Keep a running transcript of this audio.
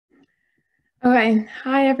Okay,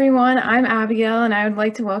 hi everyone. I'm Abigail, and I would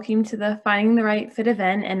like to welcome you to the Finding the Right Fit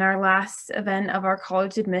event and our last event of our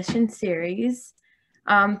college admission series.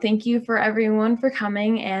 Thank you for everyone for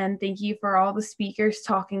coming, and thank you for all the speakers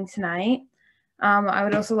talking tonight. I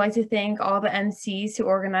would also like to thank all the MCs who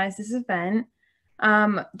organized this event.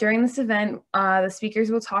 During this event, the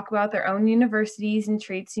speakers will talk about their own universities and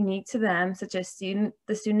traits unique to them, such as the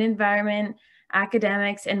student environment,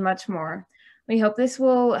 academics, and much more. We hope this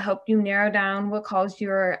will help you narrow down what college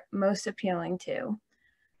you're most appealing to.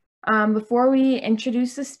 Before we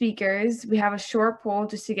introduce the speakers, we have a short poll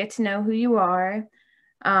just to get to know who you are.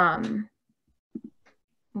 Let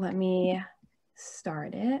me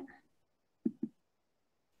start it.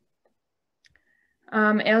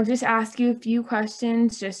 It'll just ask you a few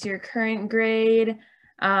questions, just your current grade,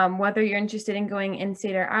 whether you're interested in going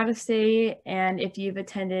in-state or out-of-state, and if you've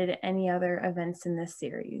attended any other events in this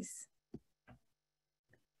series.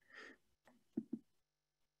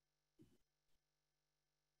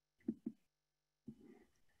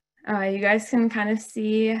 You guys can kind of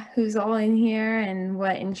see who's all in here and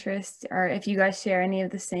what interests, or if you guys share any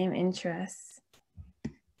of the same interests.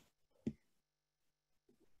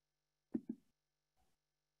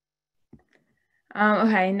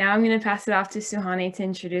 Okay, now I'm going to pass it off to Suhani to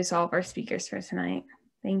introduce all of our speakers for tonight.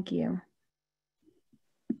 Thank you.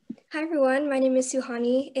 Hi everyone, my name is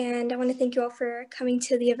Suhani, and I want to thank you all for coming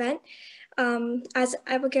to the event. As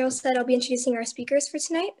Abigail said, I'll be introducing our speakers for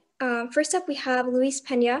tonight. First up, we have Luis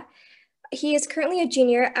Pena. He is currently a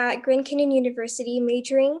junior at Grand Canyon University,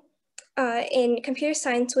 majoring in computer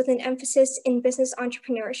science with an emphasis in business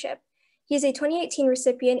entrepreneurship. He is a 2018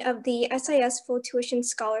 recipient of the SIS Full Tuition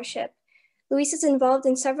Scholarship. Luis is involved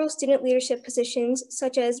in several student leadership positions,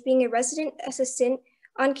 such as being a resident assistant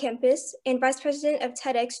on campus and vice president of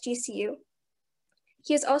TEDx GCU.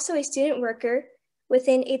 He is also a student worker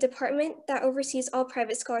within a department that oversees all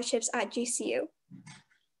private scholarships at GCU.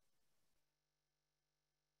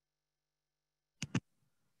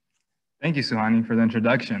 Thank you, Suhani, for the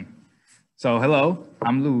introduction. So hello,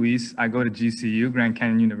 I'm Luis. I go to GCU, Grand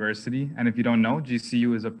Canyon University. And if you don't know,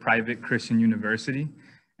 GCU is a private Christian university.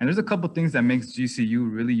 And there's a couple things that makes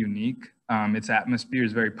GCU really unique. Its atmosphere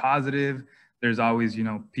is very positive. There's always,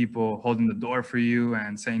 people holding the door for you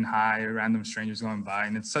and saying hi, or random strangers going by.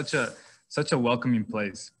 And it's such a welcoming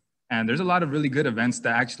place. And there's a lot of really good events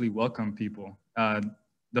that actually welcome people.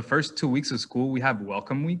 The first 2 weeks of school, we have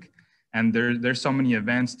Welcome Week. And there's so many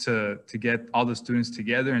events to get all the students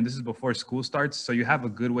together. And this is before school starts. So you have a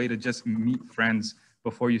good way to just meet friends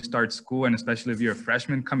before you start school. And especially if you're a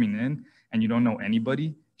freshman coming in and you don't know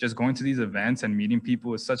anybody, just going to these events and meeting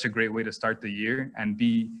people is such a great way to start the year and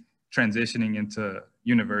be transitioning into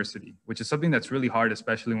university, which is something that's really hard,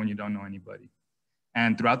 especially when you don't know anybody.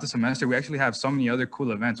 And throughout the semester, we actually have so many other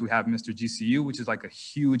cool events. We have Mr. GCU, which is like a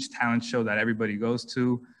huge talent show that everybody goes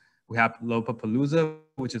to. We have Lollapalooza,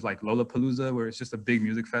 which is like Lollapalooza, where it's just a big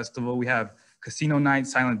music festival. We have Casino Night,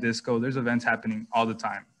 Silent Disco. There's events happening all the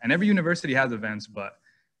time. And every university has events, but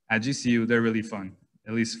at GCU, they're really fun,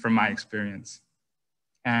 at least from my experience.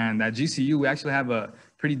 And at GCU, we actually have a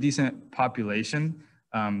pretty decent population.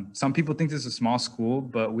 Some people think this is a small school,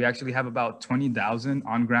 but we actually have about 20,000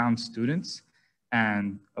 on-ground students.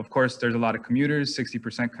 And of course, there's a lot of commuters,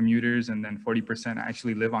 60% commuters, and then 40%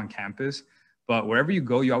 actually live on campus. But wherever you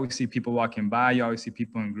go, you always see people walking by, you always see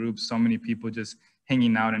people in groups, so many people just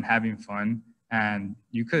hanging out and having fun. And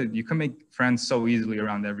you could make friends so easily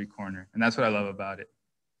around every corner. And that's what I love about it.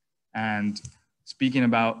 And speaking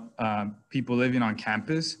about people living on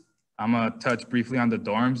campus, I'm gonna touch briefly on the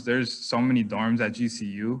dorms. There's so many dorms at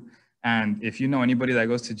GCU. And if you know anybody that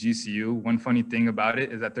goes to GCU, one funny thing about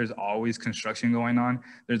it is that there's always construction going on.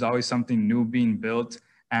 There's always something new being built.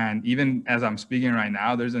 And even as I'm speaking right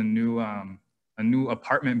now, there's a new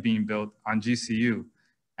apartment being built on GCU.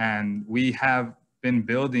 And we have been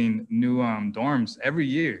building new dorms every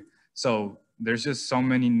year. So there's just so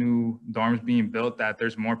many new dorms being built that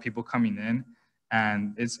there's more people coming in.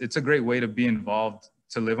 And it's a great way to be involved,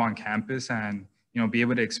 to live on campus and be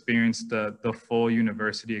able to experience the full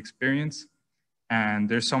university experience. And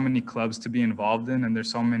there's so many clubs to be involved in, and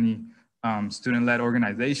there's so many student-led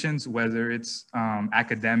organizations, whether it's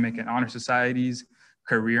academic and honor societies,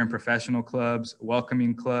 career and professional clubs,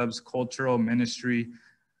 welcoming clubs, cultural, ministry,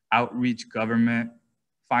 outreach, government,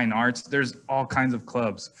 fine arts. There's all kinds of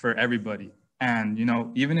clubs for everybody. And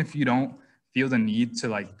even if you don't feel the need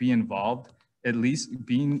to be involved, at least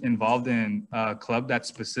being involved in a club that's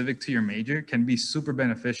specific to your major can be super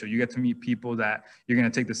beneficial. You get to meet people that you're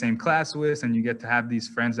going to take the same class with, and you get to have these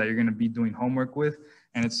friends that you're going to be doing homework with.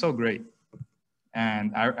 And it's so great.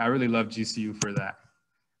 And I really love GCU for that.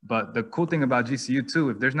 But the cool thing about GCU too,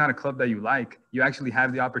 if there's not a club that you like, you actually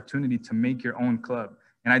have the opportunity to make your own club.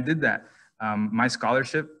 And I did that. My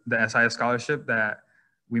scholarship, the SIS scholarship that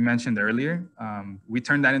we mentioned earlier, we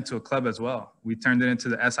turned that into a club as well. We turned it into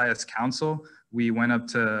the SIS Council. We went up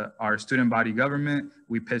to our student body government,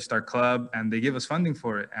 we pitched our club, and they give us funding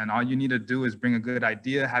for it. And all you need to do is bring a good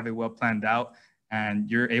idea, have it well planned out, and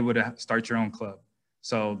you're able to start your own club.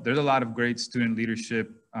 So there's a lot of great student leadership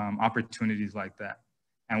opportunities like that.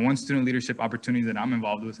 And one student leadership opportunity that I'm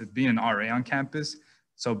involved with is being an RA on campus.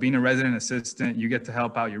 So being a resident assistant, you get to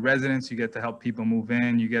help out your residents, you get to help people move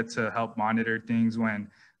in, you get to help monitor things when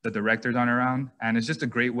the directors aren't around. And it's just a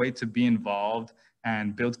great way to be involved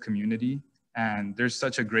and build community. And there's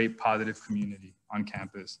such a great positive community on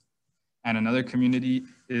campus. And another community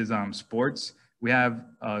is sports. We have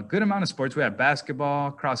a good amount of sports. We have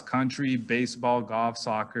basketball, cross country, baseball, golf,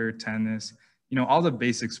 soccer, tennis, you know, all the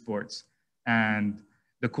basic sports. And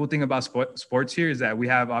the cool thing about sports here is that we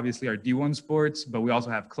have obviously our D1 sports, but we also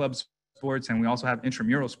have club sports and we also have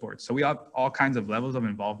intramural sports. So we have all kinds of levels of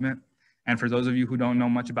involvement. And for those of you who don't know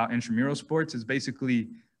much about intramural sports, it's basically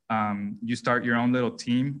you start your own little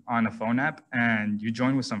team on a phone app and you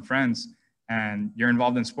join with some friends and you're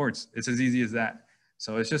involved in sports. It's as easy as that.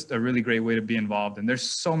 So it's just a really great way to be involved. And there's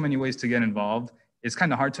so many ways to get involved. It's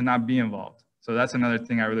kind of hard to not be involved. So that's another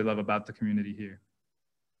thing I really love about the community here.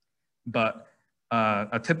 But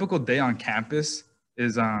a typical day on campus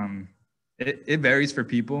is, it varies for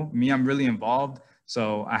people. Me, I'm really involved.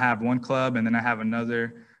 So I have one club and then I have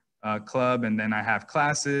another club, and then I have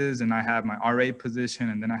classes and I have my RA position,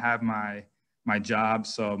 and then I have my job.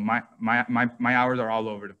 So my hours are all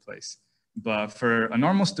over the place. But for a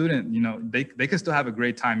normal student, you know, they can still have a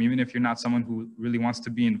great time. Even if you're not someone who really wants to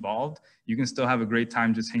be involved, you can still have a great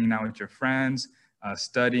time just hanging out with your friends,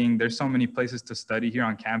 studying. There's so many places to study here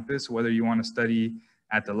on campus, whether you want to study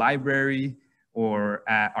at the library or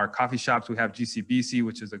at our coffee shops. We have GCBC,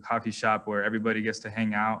 which is a coffee shop where everybody gets to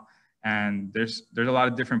hang out. And there's a lot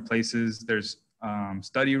of different places. There's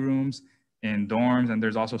study rooms in dorms, and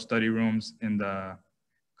there's also study rooms in the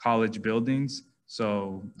college buildings.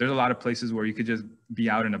 So there's a lot of places where you could just be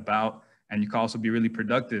out and about, and you can also be really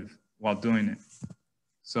productive while doing it.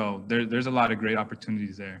 So there's a lot of great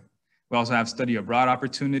opportunities there. We also have study abroad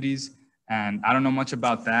opportunities, and I don't know much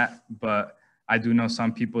about that, but I do know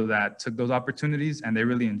some people that took those opportunities and they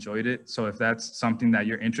really enjoyed it. So if that's something that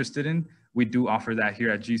you're interested in, we do offer that here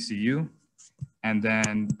at GCU. And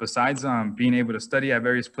then besides being able to study at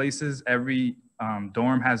various places, every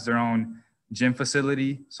dorm has their own gym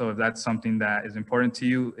facility. So if that's something that is important to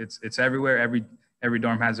you, it's everywhere. Every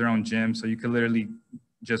dorm has their own gym. So you can literally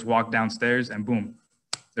just walk downstairs and boom,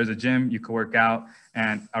 there's a gym, you can work out.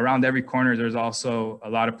 And around every corner, there's also a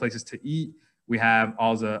lot of places to eat. We have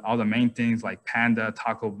all the main things like Panda,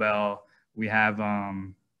 Taco Bell. We have,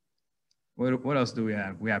 what else do we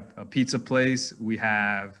have? We have a pizza place.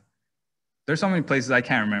 There's so many places, I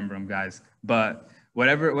can't remember them, guys. But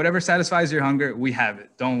whatever satisfies your hunger, we have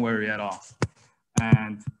it. Don't worry at all.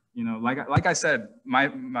 And, you know, like I said, my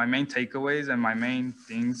main takeaways and my main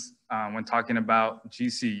things when talking about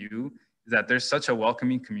GCU is that there's such a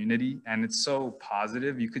welcoming community and it's so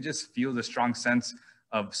positive. You could just feel the strong sense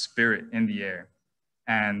of spirit in the air.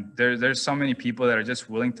 And there's so many people that are just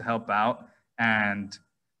willing to help out. And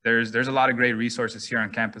there's a lot of great resources here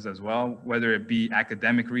on campus as well, whether it be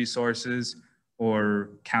academic resources or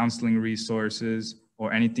counseling resources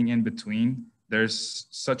or anything in between. There's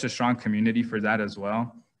such a strong community for that as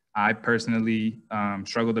well. I personally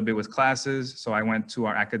struggled a bit with classes, so I went to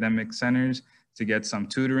our academic centers to get some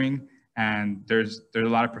tutoring. And there's a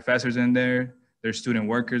lot of professors in there, there's student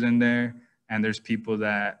workers in there, and there's people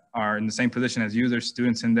that are in the same position as you. There's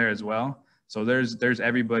students in there as well. So there's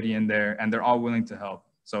everybody in there, and they're all willing to help.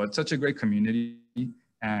 So it's such a great community,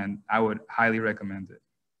 and I would highly recommend it.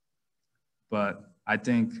 But I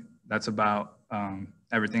think that's about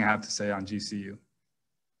everything I have to say on GCU.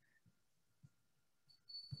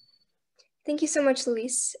 Thank you so much,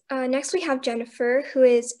 Luis. Next, we have Jennifer, who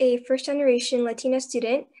is a first-generation Latina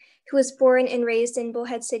student who was born and raised in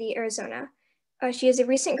Bullhead City, Arizona. She is a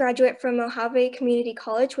recent graduate from Mojave Community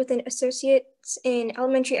College with an associate's in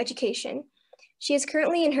elementary education. She is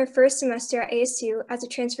currently in her first semester at ASU as a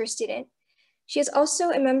transfer student. She is also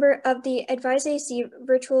a member of the Advise AC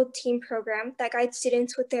virtual team program that guides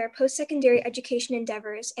students with their post-secondary education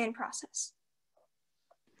endeavors and process.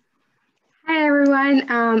 Hi everyone,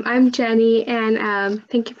 I'm Jenny, and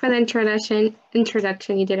thank you for the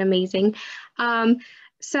introduction. You did amazing.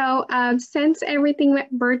 Since everything went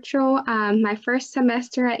virtual, my first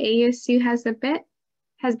semester at ASU has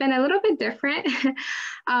has been a little bit different.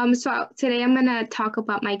 So today I'm going to talk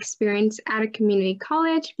about my experience at a community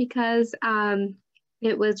college because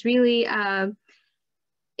it was really,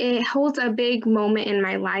 it holds a big moment in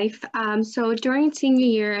my life. So during senior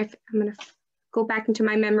year, I'm going to go back into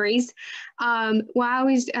my memories. While I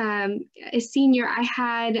was a senior, I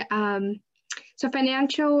had, so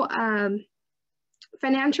financial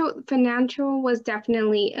was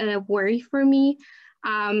definitely a worry for me.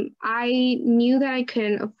 I knew that I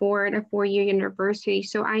couldn't afford a 4-year university,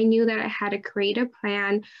 so I knew that I had to create a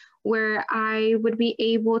plan where I would be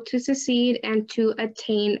able to succeed and to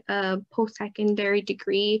attain a post-secondary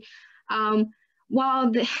degree.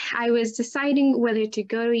 While I was deciding whether to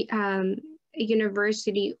go to a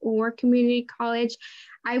university or community college,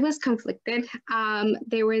 I was conflicted.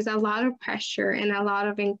 There was a lot of pressure and a lot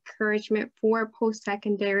of encouragement for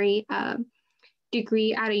post-secondary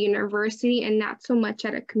degree at a university and not so much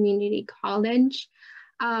at a community college.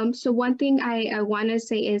 So one thing I want to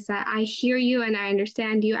say is that I hear you and I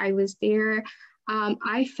understand you. I was there.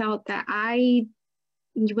 I felt that I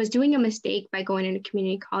was doing a mistake by going into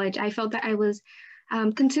community college. I felt that I was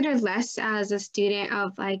considered less as a student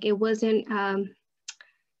of like, it wasn't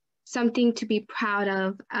something to be proud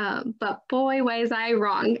of, but boy, was I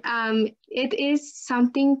wrong. It is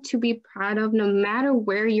something to be proud of no matter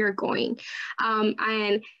where you're going.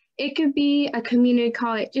 And it could be a community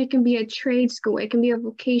college, it can be a trade school, it can be a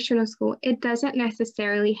vocational school. It doesn't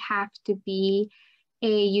necessarily have to be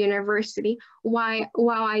a university. While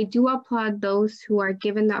I do applaud those who are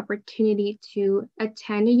given the opportunity to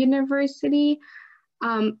attend a university,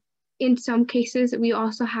 in some cases, we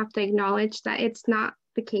also have to acknowledge that it's not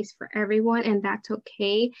the case for everyone, and that's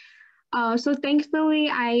okay. So thankfully,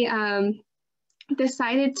 I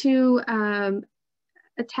decided to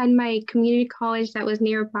attend my community college that was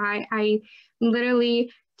nearby. I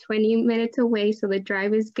literally 20 minutes away, so the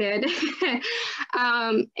drive is good.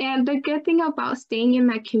 And the good thing about staying in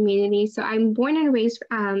my community, so I'm born and raised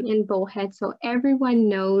in Bullhead, so everyone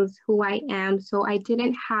knows who I am. So I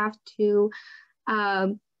didn't have to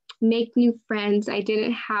make new friends. I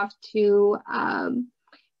didn't have to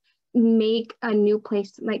make a new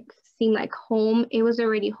place like seem like home. It was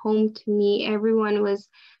already home to me. Everyone was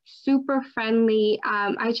super friendly.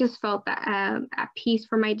 I just felt that at peace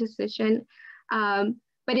for my decision.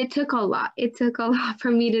 But it took a lot. It took a lot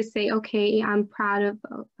for me to say, okay, I'm proud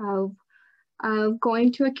of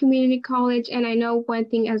going to a community college. And I know one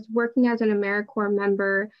thing, as working as an AmeriCorps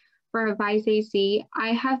member for Advise AZ,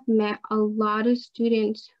 I have met a lot of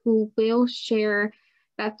students who will share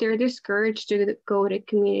that they're discouraged to go to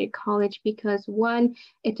community college because one,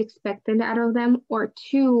 it's expected out of them, or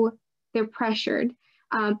two, they're pressured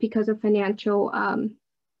because of financial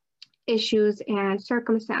issues and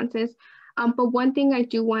circumstances. But one thing I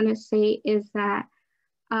do want to say is that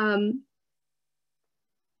no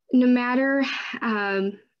matter,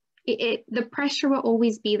 the pressure will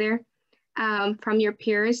always be there from your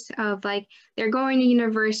peers of like, they're going to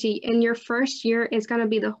university and your first year is going to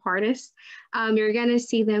be the hardest. You're going to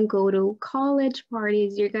see them go to college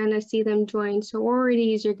parties. You're going to see them join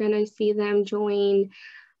sororities. You're going to see them join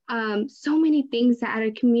so many things at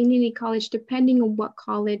a community college, depending on what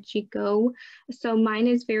college you go. So mine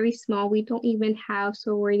is very small. We don't even have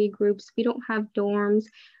sorority groups. We don't have dorms.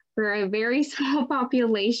 We're a very small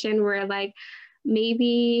population. We're like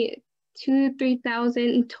maybe 2,000 to 3,000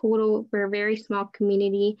 in total. We're a very small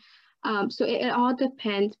community. So it all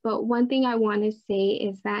depends. But one thing I want to say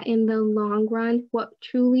is that in the long run, what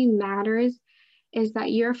truly matters is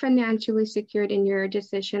that you're financially secured in your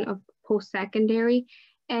decision of post-secondary,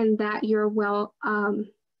 and that you're well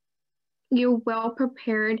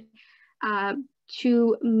prepared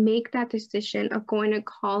to make that decision of going to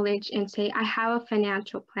college and say, I have a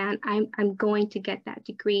financial plan. I'm going to get that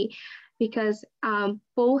degree, because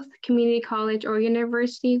both community college or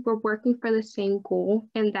university, we're working for the same goal,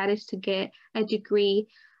 and that is to get a degree.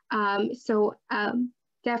 So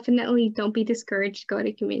definitely don't be discouraged to go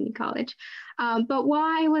to community college. But while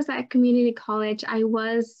I was at community college, I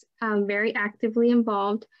was very actively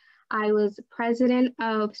involved. I was president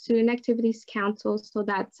of Student Activities Council, so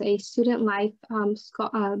that's a student life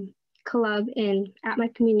club at my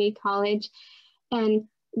community college. And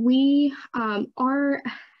we, our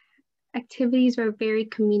activities were very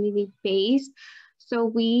community-based. So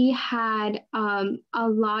we had a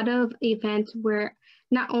lot of events where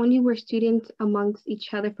not only were students amongst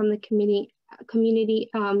each other from the community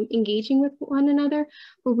engaging with one another,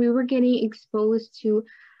 but we were getting exposed to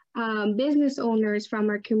business owners from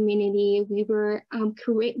our community. We were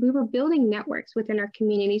building networks within our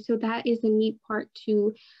community. So that is a neat part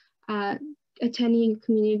to attending a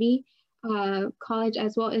community. college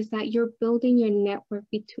as well is that you're building your network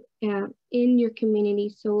in your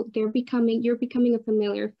community. So you're becoming a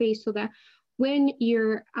familiar face, so that when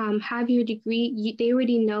you're have your degree, they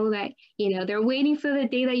already know that, they're waiting for the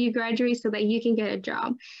day that you graduate so that you can get a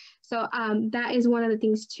job. So that is one of the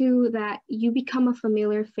things too, that you become a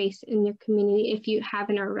familiar face in your community if you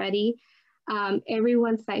haven't already.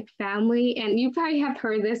 Everyone's like family, and you probably have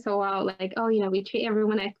heard this a while, like, oh, we treat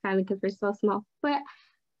everyone like family because we're so small, but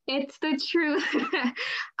it's the truth.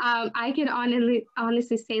 I can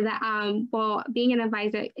honestly say that, well, being an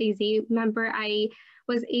Advisor AZ member, I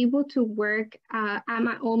was able to work at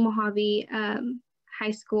my old Mojave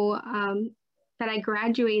high school that I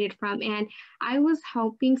graduated from, and I was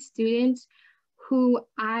helping students who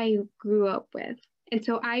I grew up with. And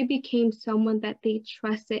so I became someone that they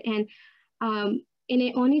trusted, and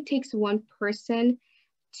it only takes one person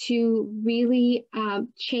to really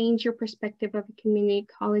change your perspective of a community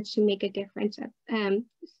college to make a difference.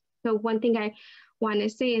 So one thing I want to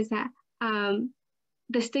say is that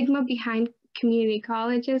the stigma behind community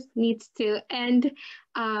colleges needs to end.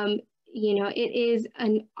 It is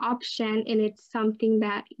an option, and it's something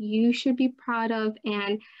that you should be proud of.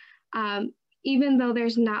 And even though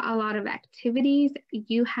there's not a lot of activities,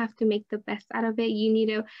 you have to make the best out of it. You need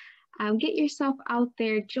to get yourself out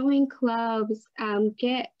there, join clubs,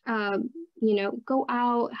 go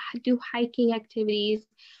out, do hiking activities,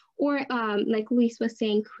 or like Luis was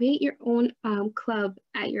saying, create your own club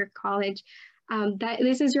at your college.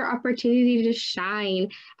 This is your opportunity to shine.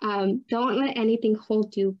 Don't let anything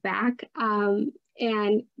hold you back,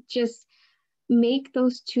 and just make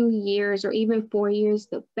those 2 years or even 4 years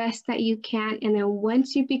the best that you can. And then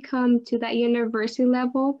once you become to that university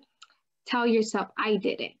level, tell yourself, I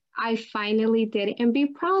did it. I finally did it, and be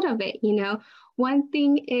proud of it. One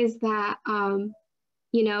thing is that,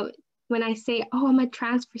 when I say, oh, I'm a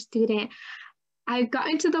transfer student, I've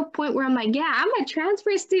gotten to the point where I'm like, yeah, I'm a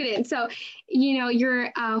transfer student. So,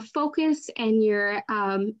 your focus and your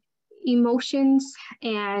emotions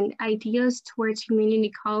and ideas towards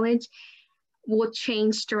community college will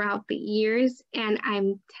change throughout the years. And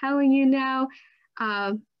I'm telling you now,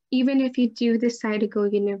 even if you do decide to go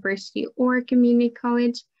university or community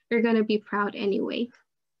college, you're going to be proud anyway.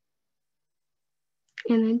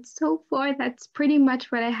 And then so far, that's pretty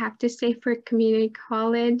much what I have to say for community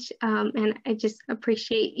college. And I just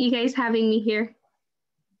appreciate you guys having me here.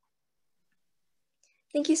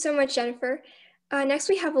 Thank you so much, Jennifer. Next,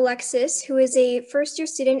 we have Alexis, who is a first-year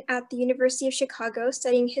student at the University of Chicago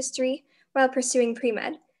studying history while pursuing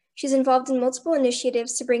pre-med. She's involved in multiple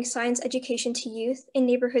initiatives to bring science education to youth in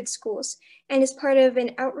neighborhood schools, and is part of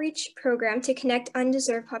an outreach program to connect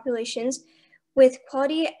undeserved populations with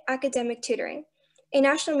quality academic tutoring. A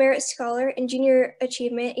National Merit Scholar and Junior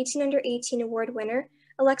Achievement 18 Under 18 Award winner,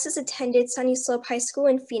 Alexis attended Sunny Slope High School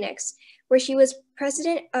in Phoenix, where she was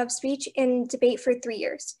president of speech and debate for 3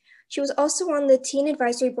 years. She was also on the Teen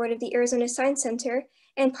Advisory Board of the Arizona Science Center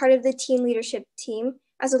and part of the teen leadership team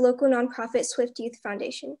as a local nonprofit Swift Youth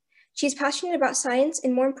Foundation. She's passionate about science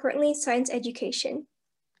and, more importantly, science education.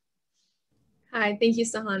 Hi, thank you,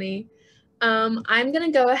 Sahani. I'm going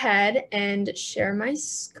to go ahead and share my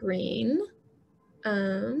screen.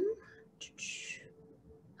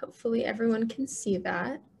 Hopefully everyone can see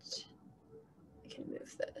that. I can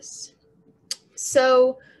move this.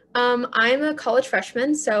 So I'm a college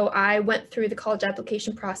freshman, so I went through the college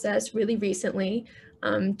application process really recently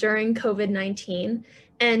during COVID-19.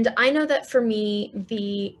 And I know that for me,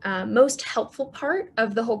 the most helpful part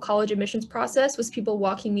of the whole college admissions process was people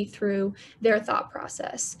walking me through their thought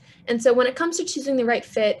process. And so when it comes to choosing the right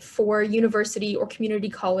fit for university or community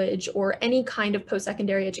college or any kind of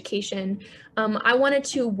post-secondary education, I wanted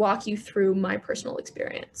to walk you through my personal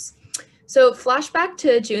experience. So flashback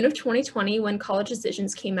to June of 2020 when College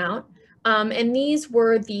Decisions came out, and these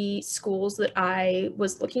were the schools that I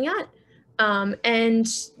was looking at. And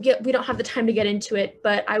yeah, we don't have the time to get into it,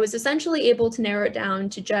 but I was essentially able to narrow it down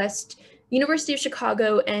to just University of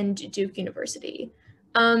Chicago and Duke University.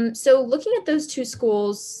 So looking at those two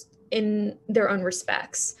schools in their own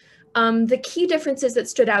respects, the key differences that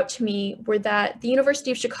stood out to me were that the University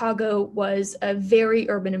of Chicago was a very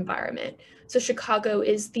urban environment. So Chicago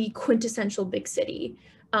is the quintessential big city.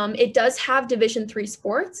 It does have Division III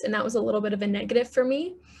sports, and that was a little bit of a negative for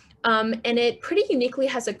me. And it pretty uniquely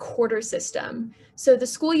has a quarter system. So the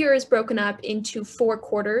school year is broken up into 4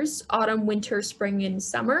 quarters: autumn, winter, spring, and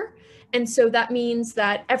summer. And so that means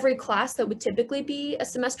that every class that would typically be a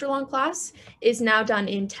semester-long class is now done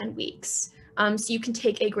in 10 weeks. So you can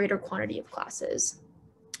take a greater quantity of classes.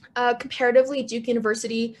 Comparatively, Duke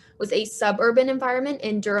University was a suburban environment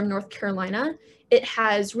in Durham, North Carolina, It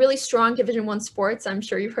has really strong Division I sports. I'm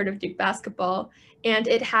sure you've heard of Duke basketball, and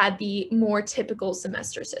it had the more typical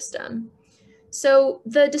semester system. So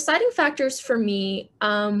the deciding factors for me,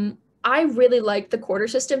 I really like the quarter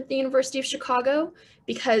system at the University of Chicago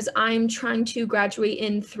because I'm trying to graduate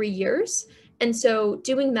in 3 years. And so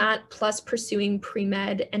doing that plus pursuing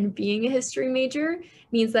pre-med and being a history major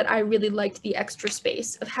means that I really liked the extra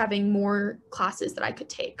space of having more classes that I could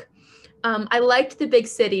take. I liked the big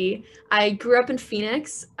city. I grew up in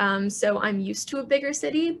Phoenix, so I'm used to a bigger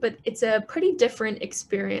city, but it's a pretty different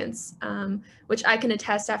experience, which I can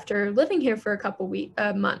attest after living here for a couple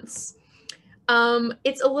months.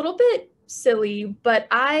 It's a little bit silly, but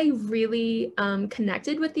I really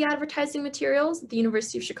connected with the advertising materials at the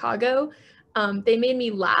University of Chicago. They made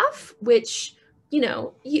me laugh, which, you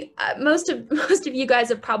know, most of you guys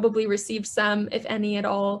have probably received some, if any at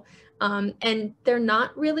all. And they're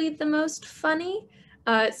not really the most funny.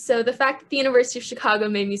 So the fact that the University of Chicago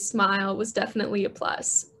made me smile was definitely a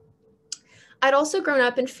plus. I'd also grown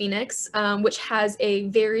up in Phoenix, which has a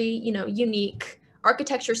very, unique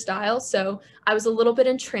architecture style. So I was a little bit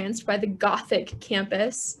entranced by the Gothic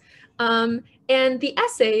campus. And the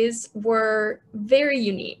essays were very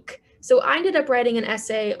unique. So I ended up writing an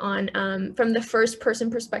essay on from the first person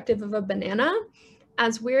perspective of a banana,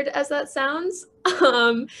 as weird as that sounds.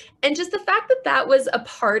 And just the fact that that was a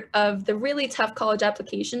part of the really tough college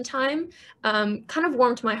application time kind of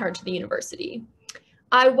warmed my heart to the university.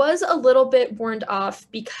 I was a little bit warned off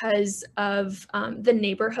because of the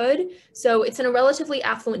neighborhood. So it's in a relatively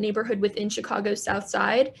affluent neighborhood within Chicago's South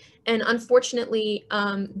Side. And unfortunately,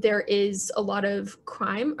 there is a lot of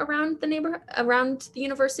crime around the neighborhood, around the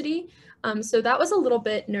university. So that was a little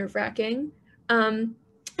bit nerve-wracking.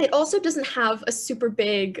 It also doesn't have a super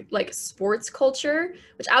big sports culture,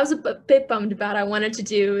 which I was a bit bummed about. I wanted to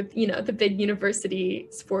do, the big university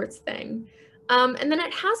sports thing. And then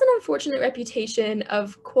it has an unfortunate reputation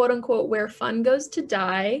of quote unquote where fun goes to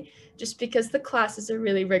die, just because the classes are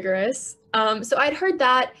really rigorous. So I'd heard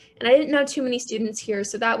that, and I didn't know too many students here,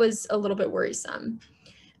 so that was a little bit worrisome.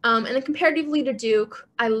 And then comparatively to Duke,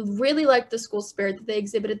 I really liked the school spirit that they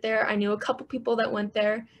exhibited there. I knew a couple people that went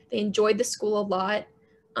there. They enjoyed the school a lot.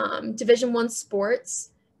 Division I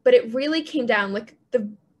sports, but it really came down, the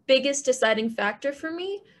biggest deciding factor for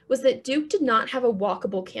me was that Duke did not have a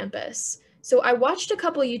walkable campus. So I watched a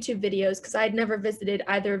couple YouTube videos because I had never visited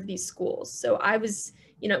either of these schools. So I was,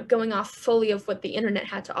 going off fully of what the internet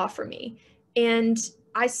had to offer me. And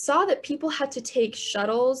I saw that people had to take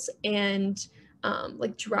shuttles and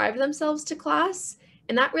drive themselves to class.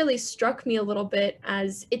 And that really struck me a little bit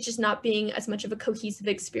as it just not being as much of a cohesive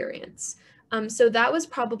experience. So that was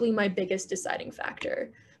probably my biggest deciding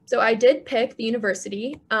factor. So I did pick the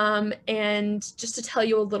university, and just to tell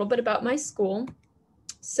you a little bit about my school.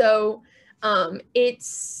 So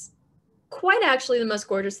it's quite actually the most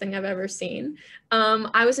gorgeous thing I've ever seen.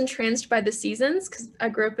 I was entranced by the seasons because I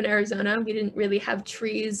grew up in Arizona. We didn't really have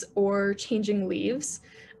trees or changing leaves.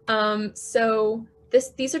 So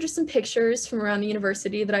these are just some pictures from around the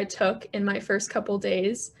university that I took in my first couple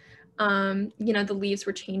days. The leaves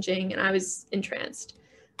were changing and I was entranced.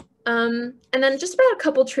 And then just about a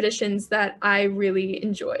couple traditions that I really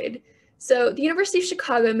enjoyed. So the University of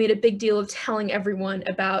Chicago made a big deal of telling everyone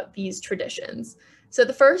about these traditions. So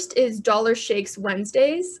the first is Dollar Shakes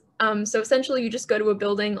Wednesdays. So essentially you just go to a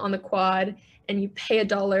building on the quad and you pay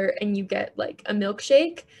 $1 and you get a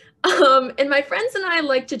milkshake. And my friends and I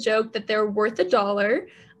like to joke that they're worth $1.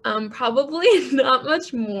 Probably not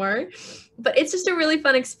much more, but it's just a really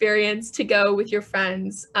fun experience to go with your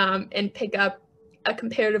friends and pick up a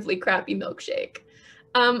comparatively crappy milkshake.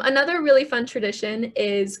 Another really fun tradition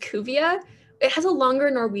is Kuvia. It has a longer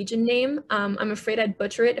Norwegian name. I'm afraid I'd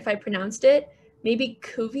butcher it if I pronounced it. Maybe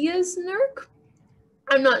Kuviasnurk?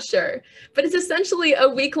 I'm not sure, but it's essentially a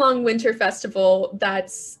week-long winter festival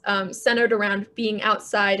that's centered around being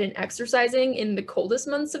outside and exercising in the coldest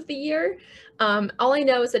months of the year. All I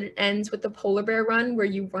know is that it ends with the polar bear run where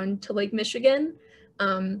you run to Lake Michigan.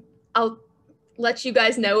 I'll let you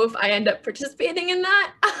guys know if I end up participating in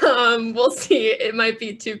that. We'll see, it might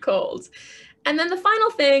be too cold. And then the final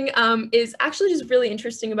thing is actually just really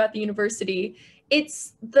interesting about the university.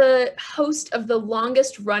 It's the host of the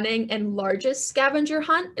longest running and largest scavenger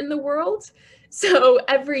hunt in the world. So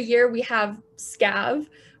every year we have Scav,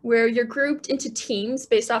 where you're grouped into teams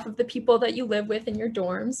based off of the people that you live with in your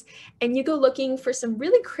dorms, and you go looking for some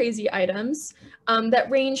really crazy items that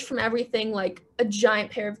range from everything like a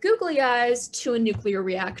giant pair of googly eyes to a nuclear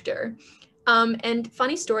reactor. And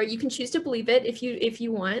funny story, you can choose to believe it if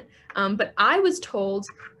you want, but I was told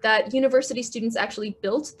that university students actually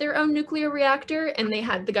built their own nuclear reactor and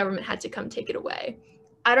the government had to come take it away.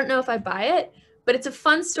 I don't know if I buy it, but it's a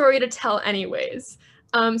fun story to tell anyways.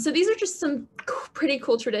 So these are just some pretty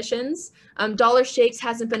cool traditions. Dollar Shakes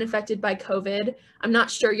hasn't been affected by COVID. I'm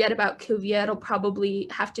not sure yet about Cuvia. It'll probably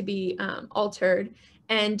have to be altered.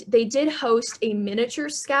 And they did host a miniature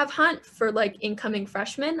scav hunt for like incoming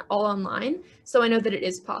freshmen all online. So I know that it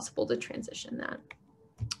is possible to transition that.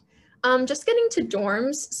 Just getting to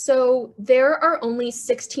dorms. So there are only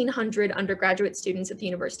 1,600 undergraduate students at the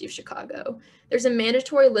University of Chicago. There's a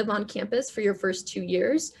mandatory live on campus for your first 2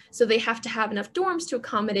 years. So they have to have enough dorms to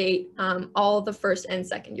accommodate all the first and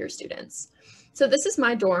second year students. So this is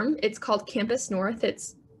my dorm. It's called Campus North.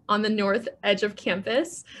 It's on the north edge of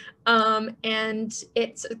campus. And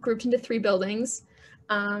it's grouped into 3 buildings.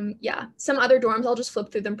 Yeah, some other dorms, I'll just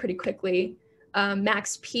flip through them pretty quickly.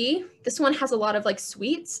 Max P, this one has a lot of like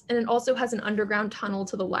suites, and it also has an underground tunnel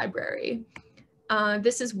to the library.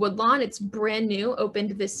 This is Woodlawn. It's brand new,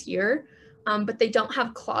 opened this year, but they don't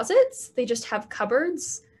have closets. They just have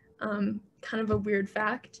cupboards. Kind of a weird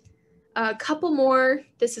fact. A couple more.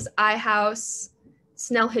 This is iHouse,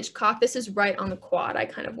 Snell Hitchcock. This is right on the quad. I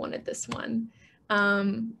kind of wanted this one.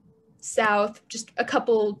 South, just a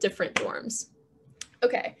couple different dorms.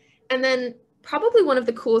 Okay, and then probably one of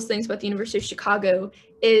the coolest things about the University of Chicago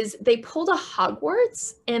is they pulled a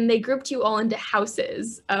Hogwarts and they grouped you all into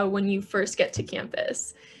houses when you first get to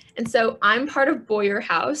campus. And so I'm part of Boyer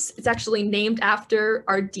House. It's actually named after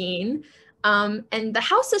our dean. And the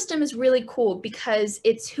house system is really cool because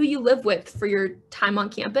it's who you live with for your time on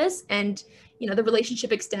campus, and you know the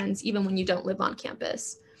relationship extends even when you don't live on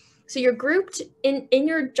campus. So you're grouped in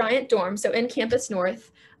your giant dorm, so in Campus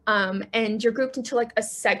North, and you're grouped into like a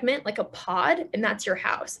segment, like a pod, and that's your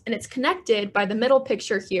house. And it's connected by the middle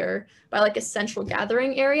picture here by like a central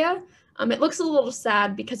gathering area. It looks a little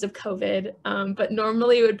sad because of COVID, but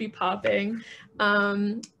normally it would be popping.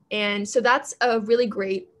 And so that's a really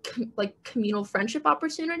great like communal friendship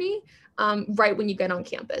opportunity right when you get on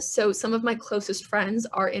campus. So some of my closest friends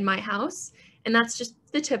are in my house, and that's just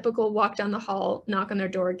the typical walk down the hall, knock on their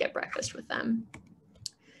door, get breakfast with them.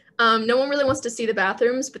 No one really wants to see the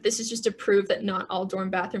bathrooms, but this is just to prove that not all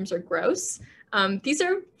dorm bathrooms are gross. These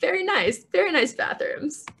are very nice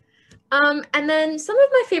bathrooms. And then some of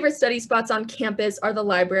my favorite study spots on campus are the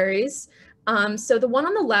libraries. So the one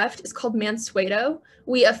on the left is called Mansueto.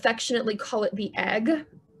 We affectionately call it the egg.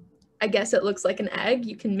 I guess it looks like an egg.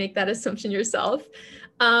 You can make that assumption yourself.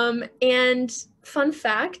 And fun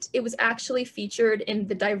fact, it was actually featured in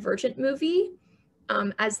the Divergent movie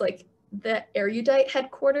as like the erudite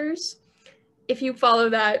headquarters, if you follow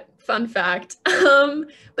that fun fact.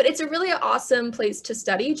 But it's a really awesome place to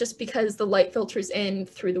study just because the light filters in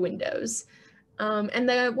through the windows. And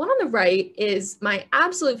the one on the right is my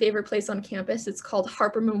absolute favorite place on campus. It's called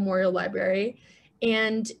Harper Memorial Library.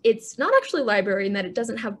 And it's not actually a library in that it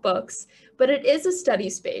doesn't have books, but it is a study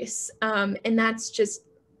space. And it's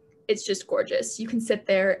just gorgeous. You can sit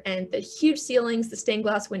there and the huge ceilings, the stained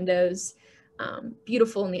glass windows,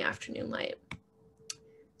 beautiful in the afternoon light.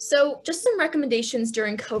 So just some recommendations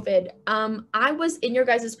during COVID. I was in your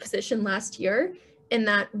guys' position last year in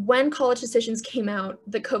that when college decisions came out,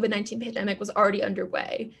 the COVID-19 pandemic was already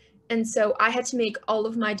underway. And so I had to make all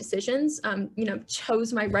of my decisions,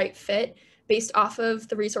 chose my right fit based off of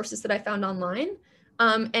the resources that I found online.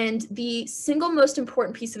 And the single most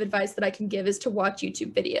important piece of advice that I can give is to watch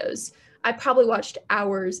YouTube videos. I probably watched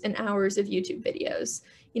hours and hours of YouTube videos,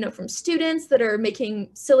 from students that are making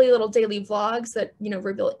silly little daily vlogs that,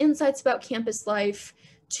 reveal insights about campus life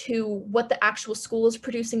to what the actual school is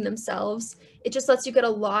producing themselves. It just lets you get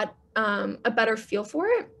a better feel for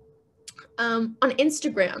it. On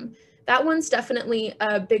Instagram, that one's definitely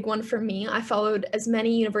a big one for me. I followed as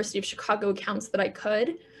many University of Chicago accounts that I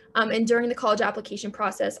could. And during the college application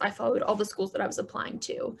process, I followed all the schools that I was applying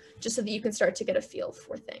to, just so that you can start to get a feel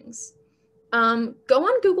for things. Go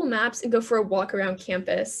on Google Maps and go for a walk around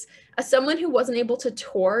campus. As someone who wasn't able to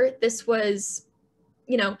tour, this was,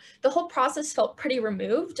 the whole process felt pretty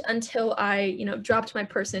removed until I, dropped my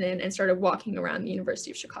person in and started walking around the University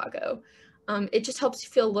of Chicago. It just helps you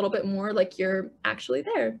feel a little bit more like you're actually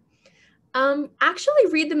there. Actually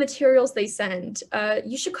read the materials they send.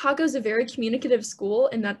 UChicago is a very communicative school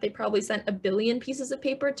in that they probably sent 1 billion pieces of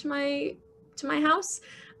paper to my house.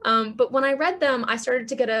 But when I read them, I started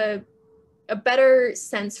to get a a better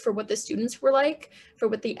sense for what the students were like, for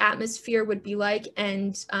what the atmosphere would be like,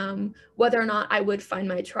 and whether or not I would find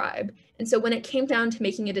my tribe. And so when it came down to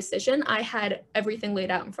making a decision, I had everything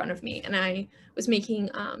laid out in front of me, and I was making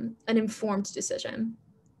an informed decision.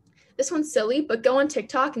 This one's silly, but go on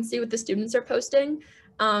TikTok and see what the students are posting.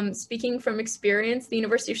 Speaking from experience, the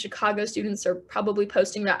University of Chicago students are probably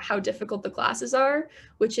posting about how difficult the classes are,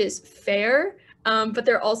 which is fair, but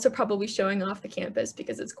they're also probably showing off the campus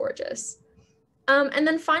because it's gorgeous. And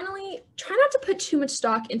then finally, try not to put too much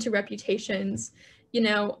stock into reputations. You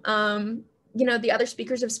know, the other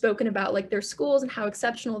speakers have spoken about like their schools and how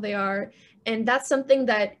exceptional they are. And that's something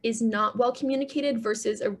that is not well communicated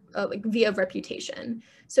versus like via reputation.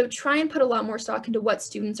 So try and put a lot more stock into what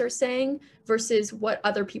students are saying versus what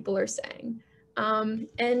other people are saying.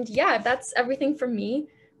 And yeah, that's everything from me.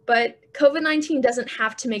 But COVID-19 doesn't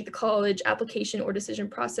have to make the college application or decision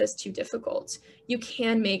process too difficult. You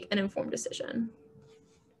can make an informed decision.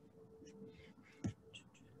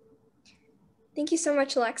 Thank you so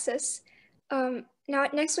much, Alexis. Now,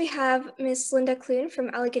 next we have Ms. Linda Clune from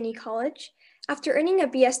Allegheny College. After earning a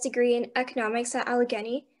BS degree in economics at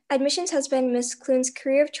Allegheny, admissions has been Ms. Clune's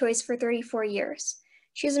career of choice for 34 years.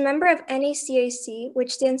 She is a member of NACAC,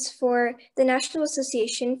 which stands for the National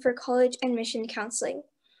Association for College Admission Counseling.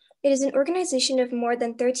 It is an organization of more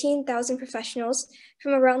than 13,000 professionals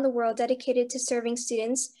from around the world dedicated to serving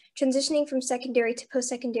students transitioning from secondary to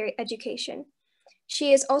post-secondary education.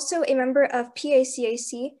 She is also a member of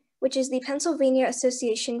PACAC, which is the Pennsylvania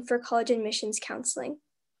Association for College Admissions Counseling.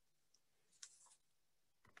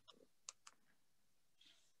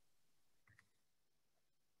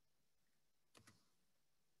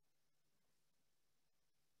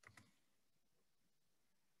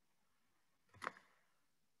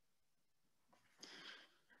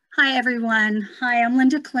 Hi, everyone. Hi, I'm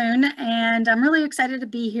Linda Clune, and I'm really excited to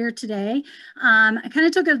be here today. I kind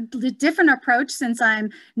of took a different approach since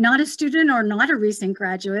I'm not a student or not a recent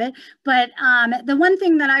graduate, but the one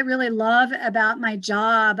thing that I really love about my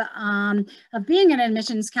job of being an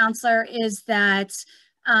admissions counselor is that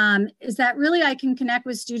really I can connect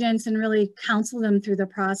with students and really counsel them through the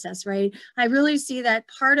process, right? I really see that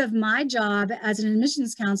part of my job as an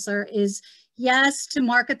admissions counselor is, yes, to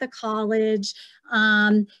market the college,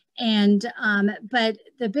 but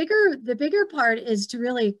the bigger part is to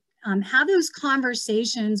really have those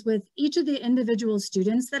conversations with each of the individual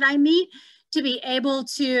students that I meet to be able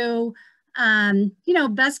to,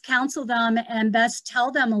 best counsel them and best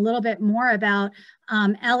tell them a little bit more about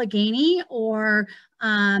Allegheny or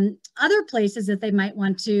other places that they might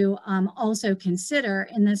want to also consider,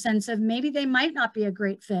 in the sense of maybe they might not be a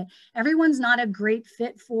great fit. Everyone's not a great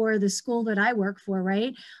fit for the school that I work for,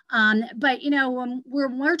 right? But when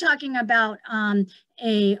we're talking about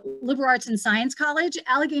a liberal arts and science college,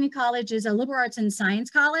 Allegheny College is a liberal arts and science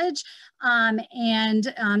college.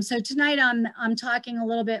 So tonight I'm talking a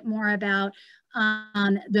little bit more about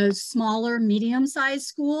those smaller, medium-sized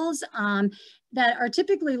schools that are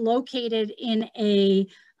typically located in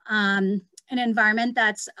an environment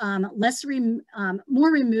that's more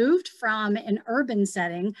removed from an urban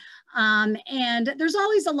setting. And there's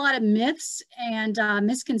always a lot of myths and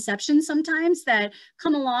misconceptions sometimes that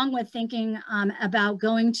come along with thinking about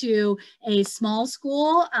going to a small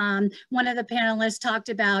school. One of the panelists talked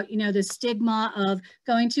about, the stigma of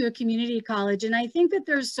going to a community college. And I think that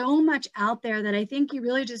there's so much out there that I think you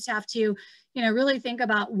really just have to, really think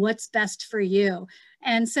about what's best for you.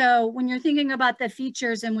 And so when you're thinking about the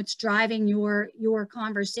features and what's driving your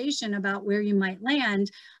conversation about where you might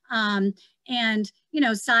land,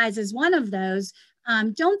 size is one of those,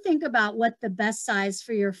 don't think about what the best size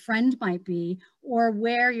for your friend might be or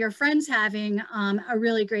where your friend's having a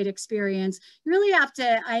really great experience. You really have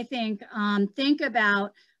to, I think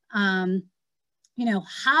about,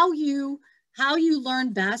 how you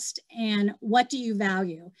learn best and what do you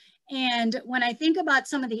value. And when I think about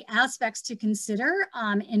some of the aspects to consider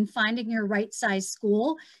in finding your right size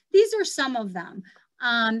school, these are some of them.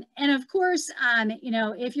 And of course,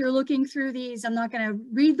 if you're looking through these, I'm not going to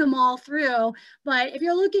read them all through, but if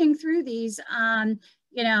you're looking through these, when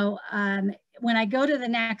I go to the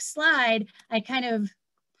next slide, I kind of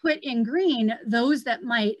put in green those that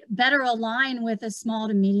might better align with a small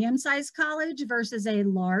to medium-sized college versus a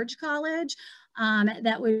large college.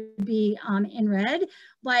 That would be in red,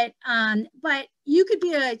 but you could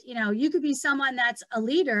be someone that's a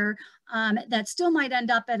leader that still might end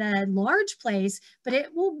up at a large place, but it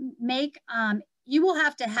will make you will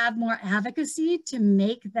have to have more advocacy to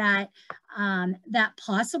make that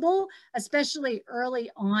possible, especially early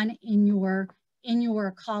on in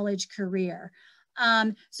your college career.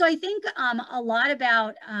 So I think a lot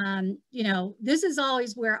about, you know, this is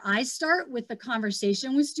always where I start with the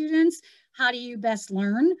conversation with students. How do you best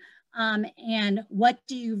learn? And what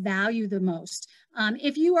do you value the most?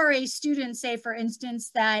 If you are a student, say for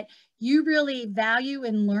instance, that you really value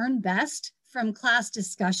and learn best from class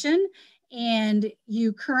discussion, and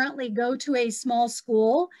you currently go to a small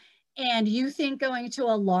school and you think going to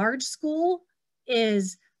a large school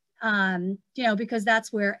is, you know, because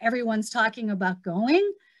that's where everyone's talking about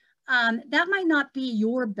going, that might not be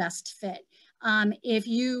your best fit. If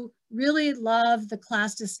you really love the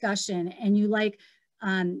class discussion and you like,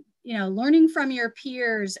 you know, learning from your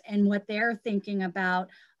peers and what they're thinking about,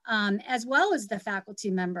 as well as the faculty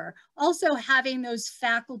member. Also having those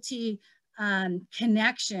faculty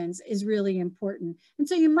connections is really important. And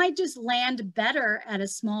so you might just land better at a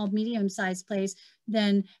small, medium-sized place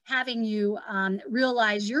than having you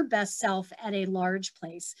realize your best self at a large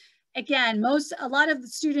place. Again, a lot of the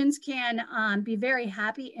students can be very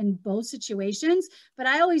happy in both situations, but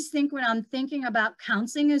I always think when I'm thinking about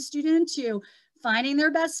counseling a student to finding their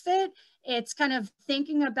best fit, it's kind of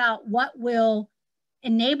thinking about what will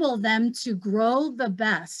enable them to grow the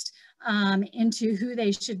best into who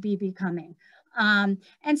they should be becoming. And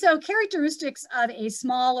so characteristics of a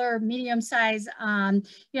smaller, medium-sized,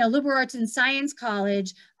 you know, liberal arts and science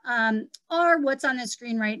college are what's on the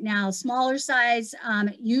screen right now. Smaller size,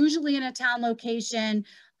 usually in a town location.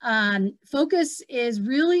 Focus is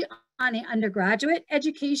really on the undergraduate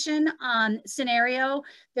education scenario.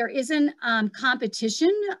 There isn't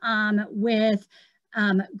competition with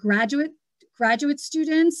graduate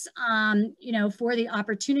students, you know, for the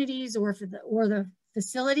opportunities or for the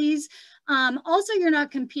facilities. Also, you're not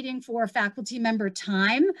competing for faculty member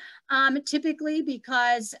time, typically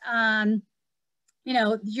because you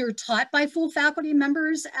know, you're taught by full faculty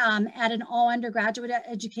members at an all undergraduate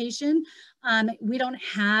education. We don't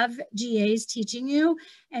have GAs teaching you.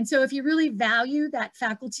 And so if you really value that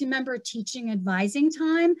faculty member teaching advising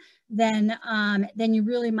time, then you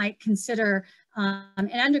really might consider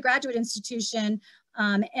an undergraduate institution.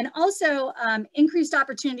 And also increased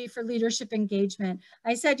opportunity for leadership engagement.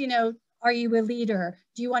 I said, you know, are you a leader?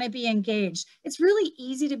 Do you want to be engaged? It's really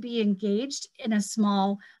easy to be engaged in a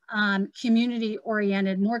small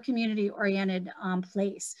community-oriented, more community-oriented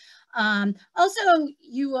place. Also,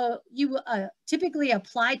 you typically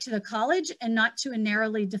apply to the college and not to a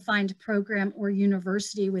narrowly defined program or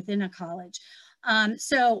university within a college.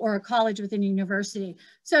 Or a college within a university.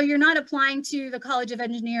 So you're not applying to the College of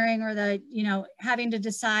Engineering or the, you know, having to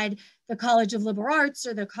decide the College of Liberal Arts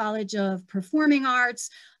or the College of Performing Arts.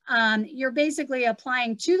 You're basically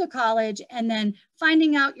applying to the college and then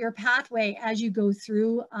finding out your pathway as you go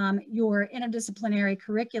through your interdisciplinary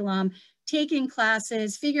curriculum, taking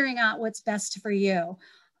classes, figuring out what's best for you.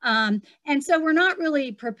 And so we're not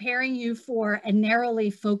really preparing you for a narrowly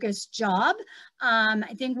focused job.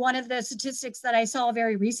 I think one of the statistics that I saw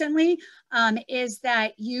very recently is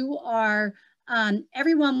that you are,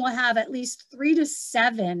 everyone will have at least 3 to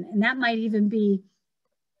 7, and that might even be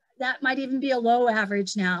a low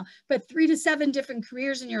average now, but 3 to 7 different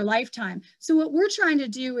careers in your lifetime. So what we're trying to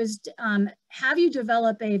do is have you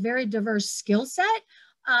develop a very diverse skill set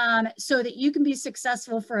so that you can be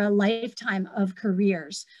successful for a lifetime of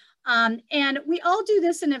careers. And we all do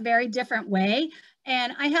this in a very different way.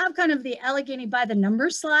 And I have kind of the Allegheny by the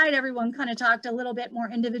numbers slide. Everyone kind of talked a little bit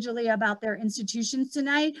more individually about their institutions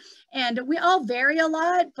tonight. And we all vary a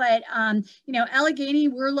lot, but you know, Allegheny,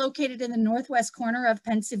 we're located in the northwest corner of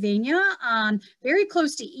Pennsylvania, very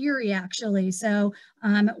close to Erie, actually. So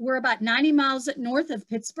we're about 90 miles north of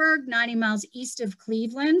Pittsburgh, 90 miles east of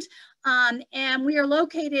Cleveland. And we are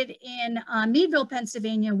located in Meadville,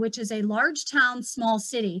 Pennsylvania, which is a large town, small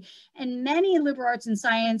city. And many liberal arts and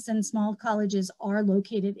science and small colleges are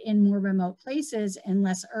located in more remote places and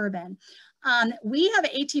less urban. We have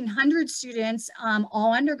 1,800 students,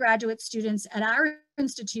 all undergraduate students at our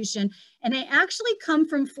institution, and they actually come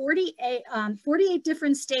from 48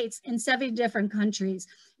 different states in 70 different countries.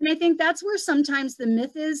 And I think that's where sometimes the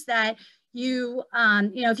myth is that you know,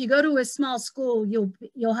 if you go to a small school,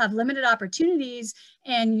 you'll have limited opportunities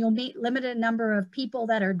and you'll meet limited number of people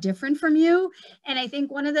that are different from you. And I think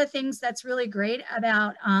one of the things that's really great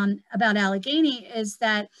about Allegheny is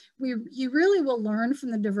that you really will learn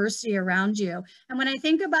from the diversity around you. And when I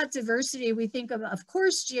think about diversity, we think of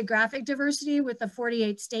course, geographic diversity with the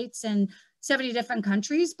 48 states and 70 different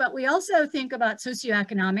countries, but we also think about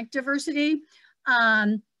socioeconomic diversity.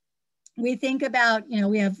 we think about, you know,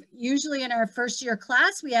 we have usually in our first year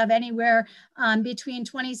class, we have anywhere between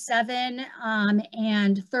 27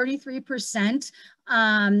 and 33%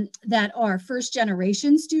 that are first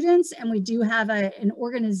generation students. And we do have an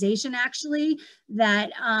organization actually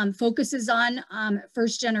that focuses on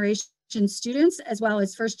first generation students, as well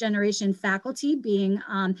as first generation faculty being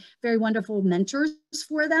very wonderful mentors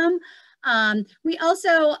for them. We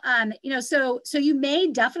also, you know, so you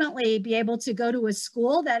may definitely be able to go to a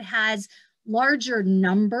school that has larger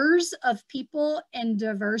numbers of people in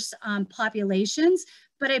diverse populations.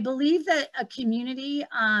 But I believe that a community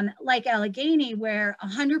like Allegheny, where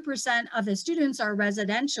 100% of the students are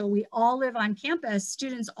residential, we all live on campus,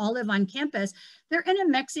 students all live on campus, they're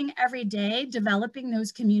intermixing every day, developing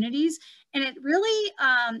those communities. And it really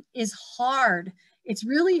is hard. It's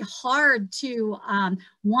really hard to,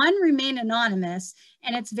 one, remain anonymous,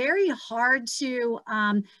 and it's very hard to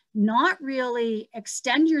not really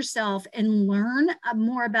extend yourself and learn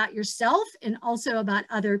more about yourself and also about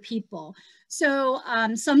other people. So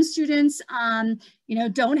some students, you know,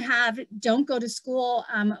 don't go to school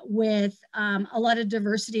with a lot of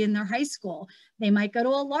diversity in their high school. They might go to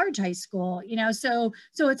a large high school, you know, so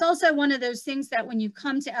it's also one of those things that when you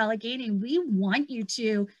come to Allegheny, we want you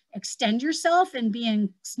to extend yourself and be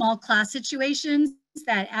in small class situations.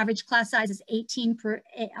 That average class size is 18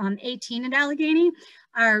 at Allegheny.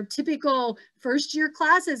 Our typical first year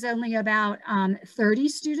class is only about 30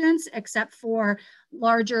 students, except for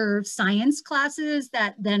larger science classes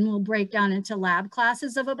that then will break down into lab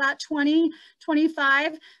classes of about 20,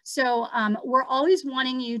 25. So we're always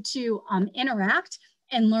wanting you to interact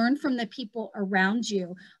and learn from the people around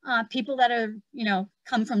you, people that are, you know,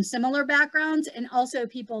 come from similar backgrounds, and also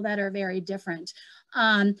people that are very different.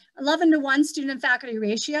 11-to-1 student faculty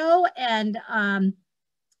ratio, and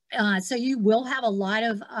so you will have a lot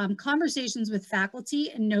of conversations with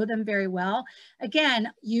faculty and know them very well.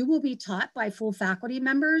 Again, you will be taught by full faculty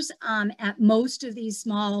members at most of these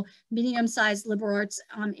small, medium-sized liberal arts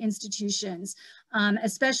institutions,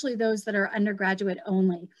 especially those that are undergraduate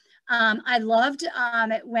only. I loved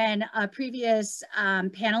when a previous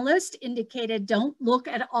panelist indicated, don't look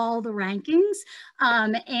at all the rankings.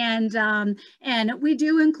 And we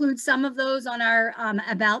do include some of those on our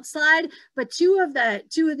about slide, but two of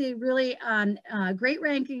the really great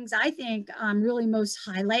rankings, I think, really most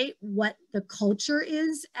highlight what the culture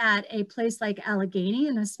is at a place like Allegheny,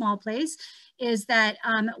 in a small place, is that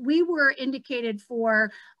we were indicated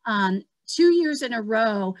for 2 years in a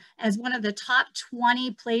row as one of the top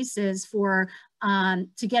 20 places for to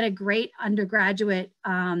get a great undergraduate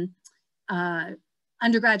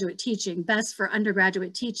undergraduate teaching, best for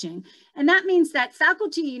undergraduate teaching. And that means that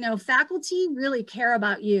faculty, you know, faculty really care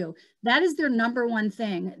about you. That is their number one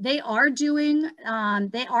thing. They are doing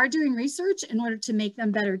research in order to make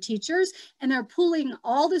them better teachers, and they're pulling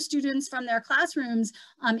all the students from their classrooms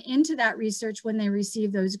into that research when they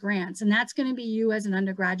receive those grants. And that's going to be you as an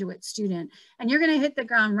undergraduate student. And you're going to hit the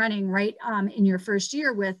ground running right in your first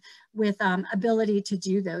year with ability to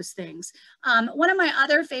do those things. One of my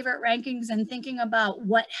other favorite rankings, and thinking about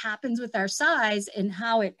what happens with our size and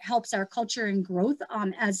how it helps our culture and growth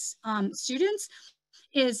as students,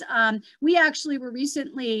 is we actually were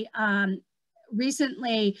recently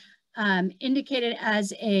indicated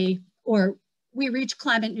as we reached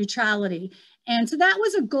climate neutrality. And so that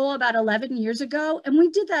was a goal about 11 years ago. And we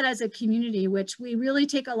did that as a community, which we really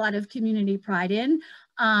take a lot of community pride in.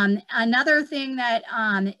 Another thing that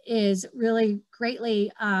is really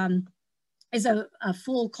greatly is a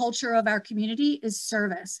full culture of our community is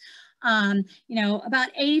service. You know, about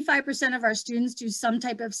 85% of our students do some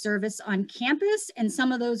type of service on campus, and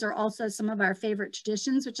some of those are also some of our favorite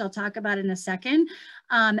traditions, which I'll talk about in a second.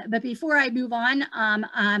 But before I move on,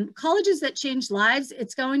 Colleges That Change Lives,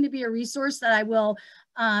 it's going to be a resource that I will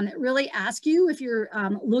really ask you if you're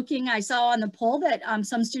looking. I saw on the poll that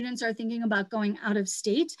some students are thinking about going out of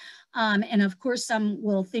state. And of course, some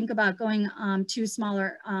will think about going to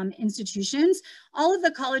smaller institutions. All of the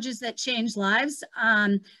Colleges That Change Lives,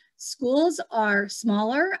 schools are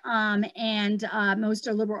smaller, and most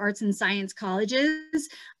are liberal arts and science colleges.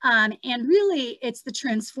 And really, it's the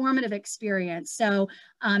transformative experience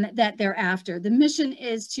that they're after. The mission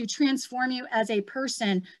is to transform you as a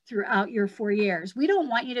person throughout your 4 years. We don't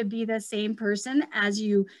want you to be the same person as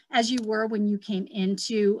you were when you came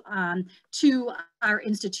into to our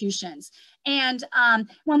institutions. And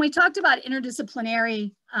when we talked about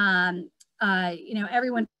interdisciplinary, you know,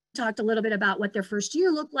 everyone talked a little bit about what their first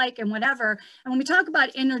year looked like and whatever. And when we talk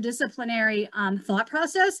about interdisciplinary thought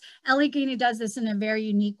process, Allegheny does this in a very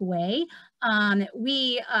unique way.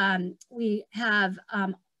 We have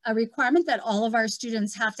a requirement that all of our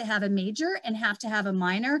students have to have a major and have to have a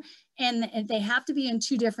minor, and they have to be in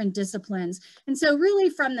 2 different disciplines. And so really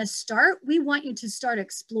from the start, we want you to start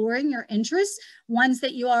exploring your interests, ones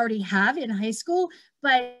that you already have in high school,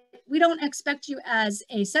 but we don't expect you as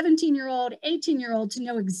a 17-year-old, 18-year-old to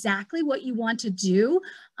know exactly what you want to do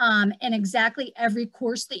and exactly every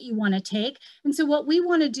course that you want to take. And so what we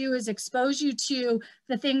want to do is expose you to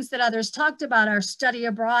the things that others talked about, our study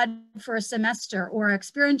abroad for a semester, or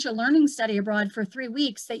experiential learning study abroad for 3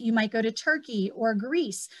 weeks that you might go to Turkey or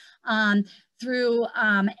Greece, through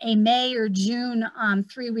a May or June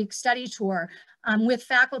 3-week study tour with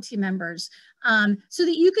faculty members, so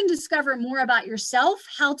that you can discover more about yourself,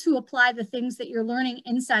 how to apply the things that you're learning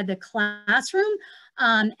inside the classroom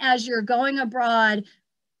as you're going abroad,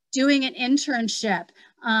 doing an internship.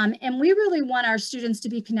 And we really want our students to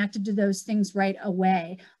be connected to those things right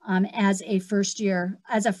away as a first year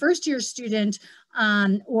student,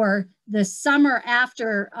 or the summer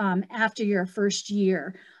after your first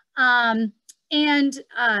year.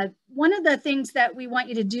 One of the things that we want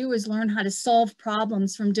you to do is learn how to solve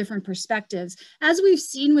problems from different perspectives. As we've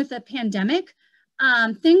seen with the pandemic,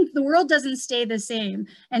 the world doesn't stay the same.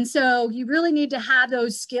 And so you really need to have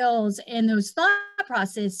those skills and those thought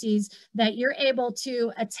processes that you're able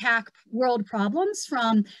to attack world problems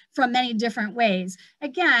from many different ways.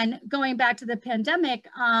 Again, going back to the pandemic,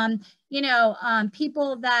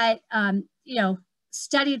 people that,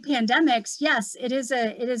 studied pandemics, yes, it is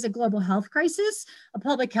a global health crisis, a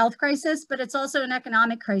public health crisis, but it's also an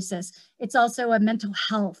economic crisis. It's also a mental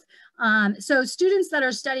health. So students that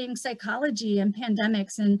are studying psychology and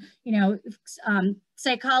pandemics and,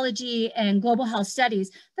 psychology and global health studies,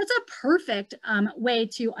 that's a perfect way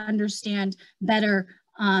to understand better,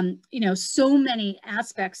 so many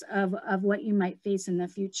aspects of what you might face in the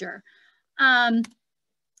future. And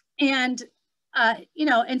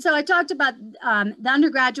so I talked about the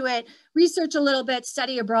undergraduate research a little bit,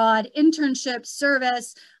 study abroad, internship,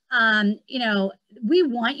 service. We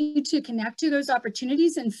want you to connect to those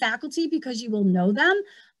opportunities in faculty because you will know them.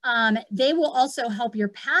 They will also help your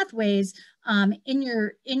pathways in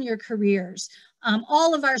your careers.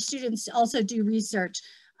 All of our students also do research.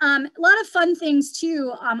 A lot of fun things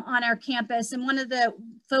too on our campus, and one of the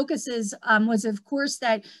focuses was, of course,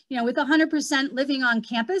 that with 100% living on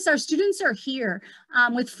campus, our students are here.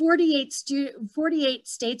 With 48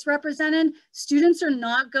 states represented, students are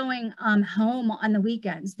not going home on the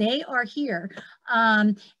weekends. They are here.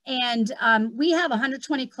 We have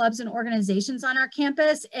 120 clubs and organizations on our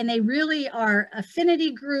campus, and they really are affinity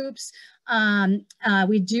groups.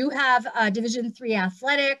 We do have Division III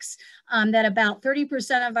athletics that about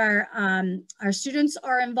 30% of our students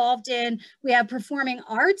are involved in. We have performing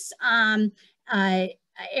arts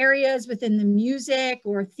areas within the music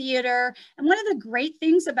or theater. And one of the great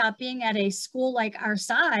things about being at a school like our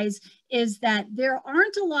size is that there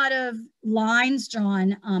aren't a lot of lines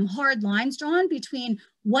drawn, hard lines drawn between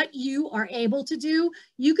what you are able to do.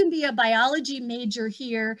 You can be a biology major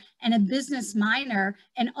here and a business minor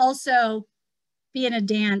and also be in a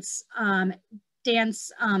dance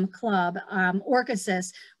club,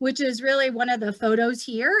 Orchesis, which is really one of the photos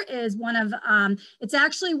here is one of, it's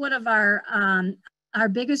actually one of our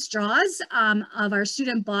biggest draws of our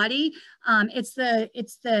student body. It's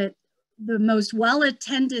the most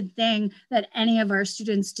well-attended thing that any of our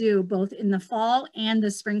students do, both in the fall and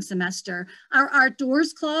the spring semester. Our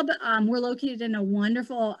Outdoors Club, we're located in a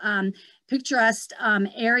wonderful picturesque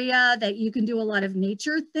area that you can do a lot of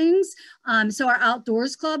nature things. So our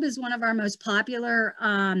Outdoors Club is one of our most popular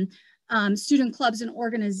student clubs and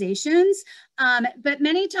organizations. But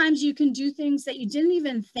many times you can do things that you didn't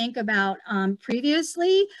even think about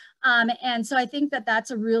previously. And so I think that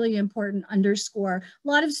that's a really important underscore. A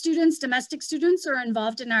lot of students, domestic students, are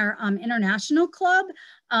involved in our international club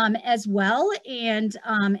as well, and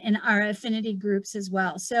in our affinity groups as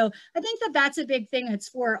well. So I think that that's a big thing. It's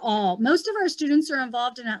for all. Most of our students are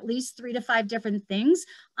involved in at least 3 to 5 different things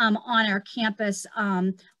on our campus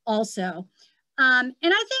also. And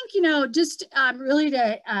I think, just really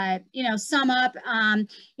to, sum up, I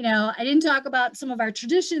didn't talk about some of our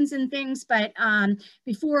traditions and things, but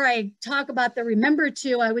before I talk about the remember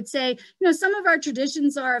to, I would say, some of our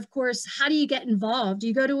traditions are, of course, how do you get involved?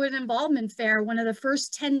 You go to an involvement fair one of the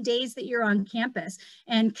first 10 days that you're on campus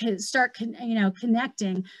and start,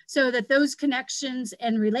 connecting so that those connections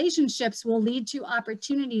and relationships will lead to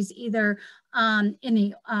opportunities either in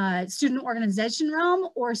the student organization realm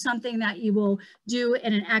or something that you will do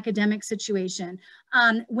in an academic situation.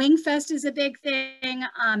 WingFest is a big thing.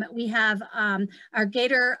 We have our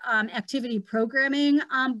Gator activity programming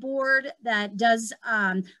board that does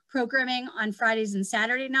programming on Fridays and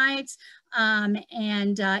Saturday nights.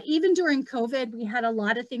 Even during COVID, we had a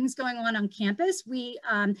lot of things going on campus. We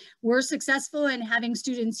were successful in having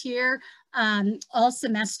students here all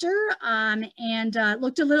semester and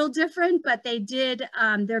looked a little different, but they did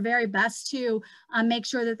their very best to make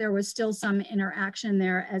sure that there was still some interaction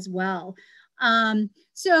there as well.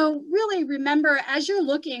 So really remember, as you're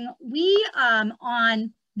looking, we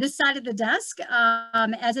on this side of the desk,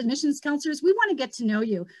 as admissions counselors, we want to get to know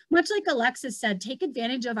you. Much like Alexis said, take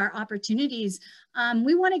advantage of our opportunities.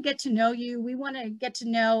 We want to get to know you. We want to get to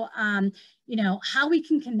know, you know, how we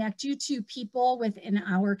can connect you to people within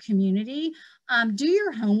our community. Do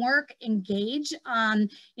your homework, engage,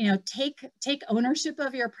 you know, take ownership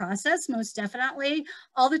of your process, most definitely.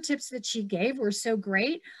 All the tips that she gave were so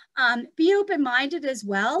great. Be open-minded as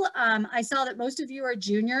well. I saw that most of you are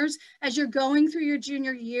juniors. As you're going through your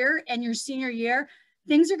junior year and your senior year,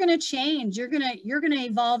 things are going to change. You're going to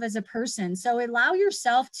evolve as a person. So allow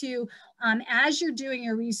yourself to, as you're doing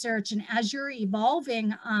your research and as you're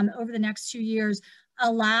evolving over the next 2 years,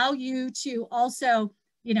 allow you to also,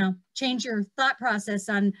 you know, change your thought process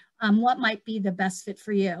on what might be the best fit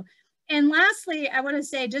for you. And lastly, I want to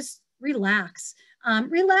say, just relax.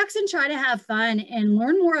 Relax and try to have fun and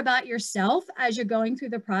learn more about yourself as you're going through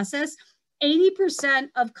the process. 80%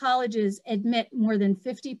 of colleges admit more than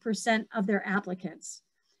 50% of their applicants.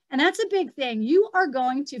 And that's a big thing. You are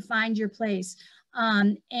going to find your place.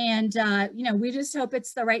 You know, we just hope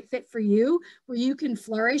it's the right fit for you, where you can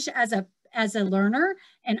flourish as a learner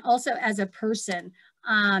and also as a person.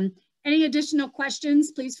 Any additional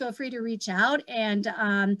questions, please feel free to reach out, and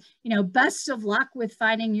you know, best of luck with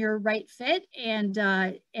finding your right fit, and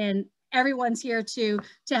everyone's here to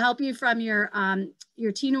help you from your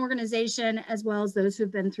teen organization as well as those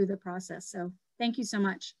who've been through the process. So thank you so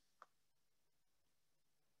much.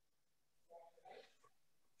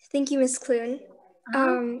 Thank you, Ms. Clune.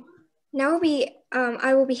 Now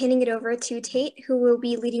I will be handing it over to Tate, who will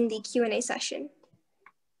be leading the Q&A session.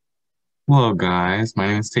 Hello guys, my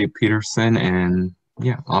name is Tate Peterson, and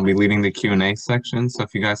yeah, I'll be leading the Q&A section. So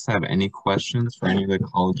if you guys have any questions for any of the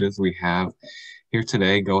colleges we have here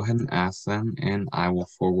today, go ahead and ask them and I will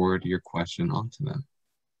forward your question on to them.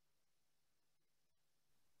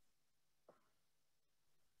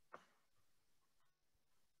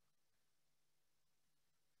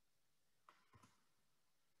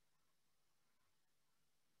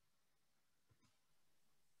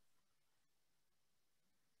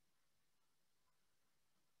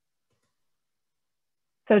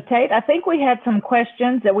 So Tate, I think we had some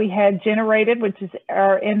questions that we had generated, which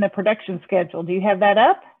are in the production schedule. Do you have that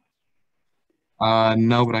up?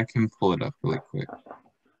 No, but I can pull it up really quick.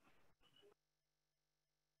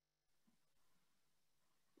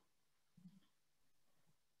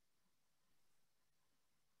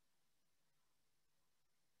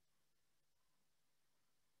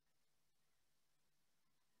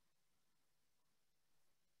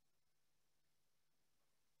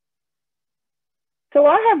 So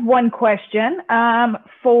I have one question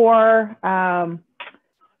for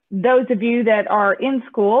those of you that are in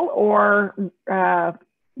school or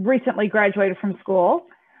recently graduated from school.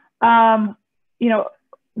 You know,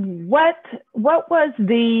 what was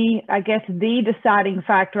the, I guess, the deciding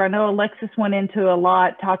factor? I know Alexis went into a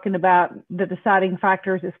lot talking about the deciding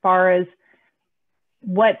factors as far as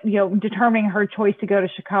what, you know, determining her choice to go to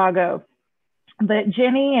Chicago. But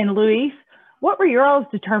Jenny and Luis, what were your all's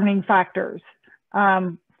determining factors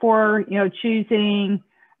for, you know, choosing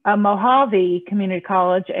Mojave Community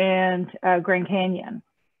College and Grand Canyon?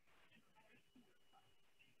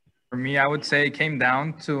 For me, I would say it came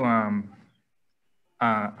down to, I'm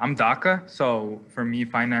DACA, so for me,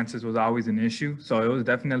 finances was always an issue. So it was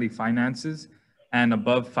definitely finances, and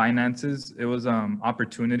above finances, it was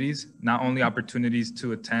opportunities, not only opportunities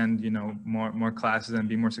to attend, you know, more classes and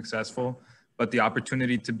be more successful, but the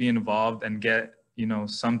opportunity to be involved and get, you know,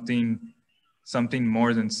 something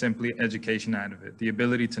more than simply education out of it. The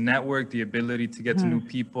ability to network, the ability to get to new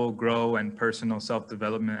people, grow, and personal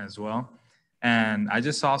self-development as well. And I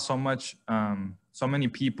just saw so many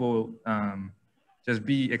people just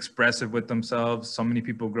be expressive with themselves. So many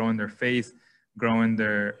people grow in their faith, grow in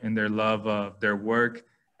their love of their work.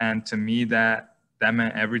 And to me, that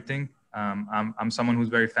meant everything. I'm someone who's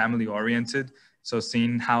very family oriented. So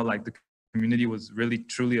seeing how like the community was really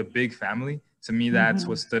truly a big family, to me, that's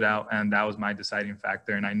what stood out, and that was my deciding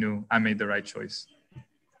factor, and I knew I made the right choice.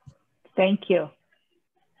 Thank you.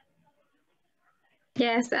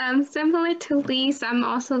 Yes, similar to Lise, I'm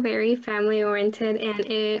also very family oriented,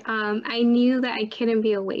 and I knew that I couldn't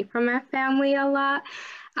be away from my family a lot.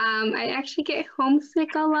 I actually get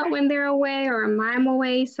homesick a lot when they're away or I'm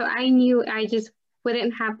away, so I knew I just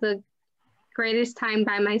wouldn't have the greatest time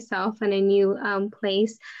by myself in a new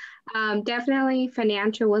place. Definitely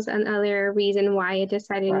financial was another reason why I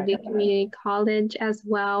decided to do community college as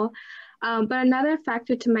well. But another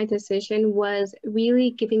factor to my decision was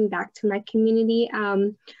really giving back to my community.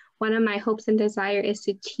 One of my hopes and desire is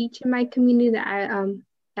to teach in my community that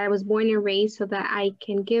I was born and raised, so that I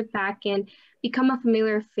can give back and become a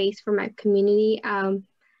familiar face for my community.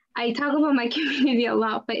 I talk about my community a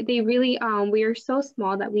lot, but they really, we are so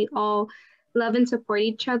small that we all love and support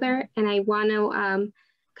each other. And I want to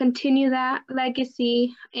continue that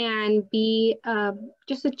legacy and be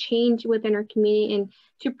just a change within our community, and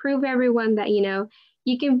to prove everyone that, you know,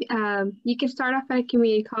 you can start off at a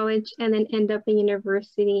community college and then end up in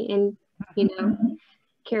university and, you know,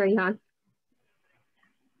 carry on.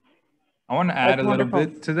 I want to add a little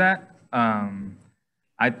bit to that.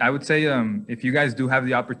 I would say if you guys do have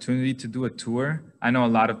the opportunity to do a tour, I know a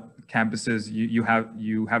lot of campuses, you have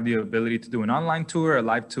the ability to do an online tour, a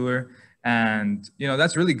live tour, and you know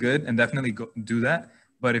that's really good, and definitely do that.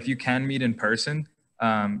 But if you can meet in person,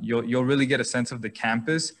 you'll really get a sense of the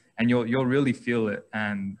campus, and you'll really feel it.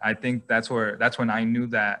 And I think that's when I knew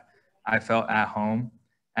that I felt at home.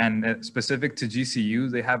 And specific to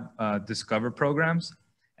GCU, they have Discover programs,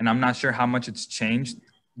 and I'm not sure how much it's changed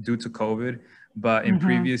due to COVID. But in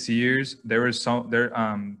previous years, there's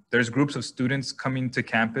groups of students coming to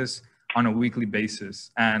campus on a weekly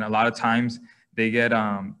basis, and a lot of times they get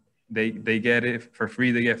they get it for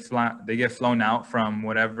free. They get flown out from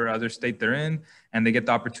whatever other state they're in, and they get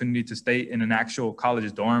the opportunity to stay in an actual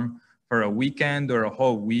college dorm for a weekend or a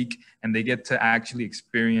whole week, and they get to actually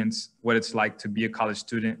experience what it's like to be a college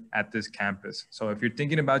student at this campus. So if you're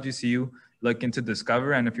thinking about GCU, look into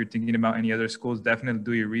Discover, and if you're thinking about any other schools, definitely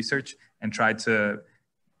do your research and try to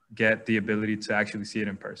get the ability to actually see it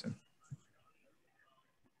in person.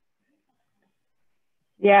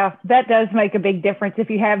 Yeah, that does make a big difference if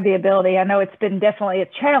you have the ability. I know it's been definitely a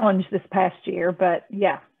challenge this past year, but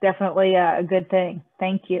yeah, definitely a good thing.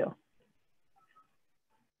 Thank you.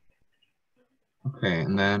 Okay,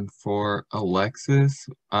 and then for Alexis,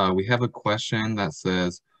 we have a question that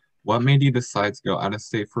says, what made you decide to go out of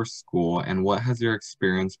state for school, and what has your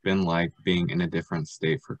experience been like being in a different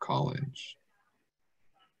state for college?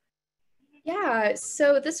 Yeah,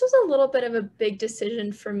 so this was a little bit of a big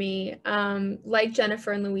decision for me. Like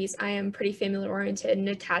Jennifer and Louise, I am pretty family oriented and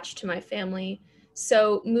attached to my family.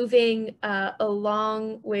 So moving a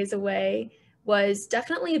long ways away was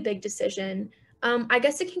definitely a big decision. I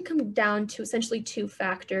guess it can come down to essentially two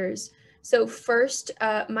factors. So first,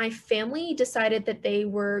 my family decided that they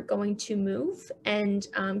were going to move and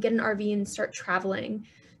get an RV and start traveling.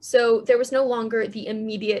 So there was no longer the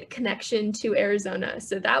immediate connection to Arizona.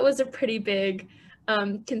 So that was a pretty big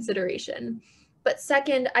consideration. But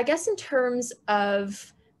second, I guess in terms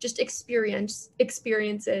of just experiences,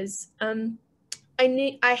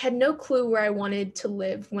 I had no clue where I wanted to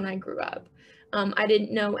live when I grew up. I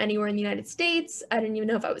didn't know anywhere in the United States. I didn't even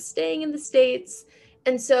know if I was staying in the States.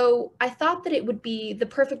 And so I thought that it would be the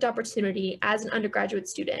perfect opportunity as an undergraduate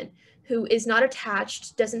student who is not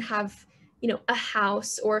attached, doesn't have, you know, a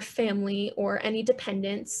house or a family or any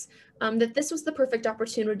dependents, that this was the perfect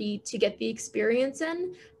opportunity to get the experience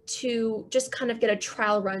in, to just kind of get a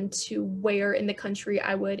trial run to where in the country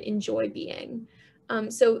I would enjoy being.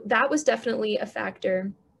 So that was definitely a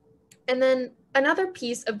factor. And then another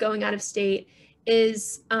piece of going out of state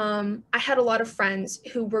is I had a lot of friends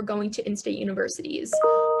who were going to in-state universities,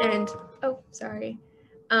 and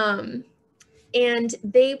and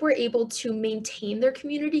they were able to maintain their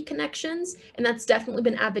community connections, and that's definitely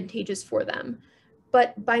been advantageous for them.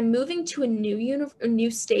 But by moving to a new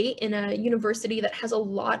state in a university that has a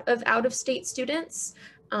lot of out-of-state students,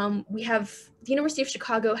 we have the University of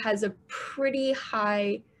Chicago has a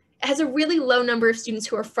really low number of students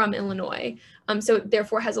who are from Illinois. So it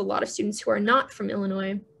therefore has a lot of students who are not from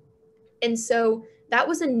Illinois. And so that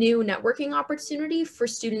was a new networking opportunity for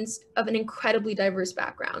students of an incredibly diverse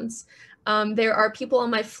backgrounds. There are people on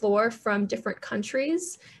my floor from different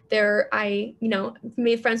countries. I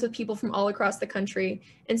made friends with people from all across the country.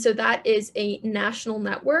 And so that is a national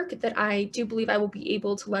network that I do believe I will be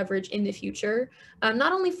able to leverage in the future,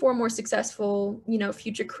 not only for a more successful,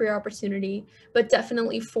 future career opportunity, but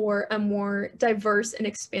definitely for a more diverse and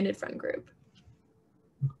expanded friend group.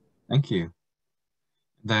 Thank you.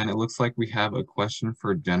 Then it looks like we have a question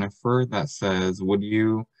for Jennifer that says, would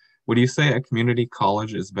Would you say a community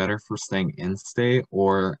college is better for staying in-state,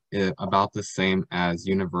 or about the same as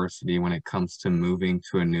university when it comes to moving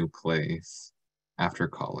to a new place after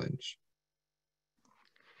college?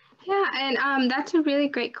 Yeah, and that's a really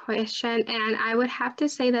great question, and I would have to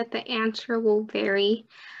say that the answer will vary.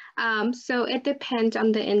 So it depends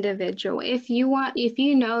on the individual. If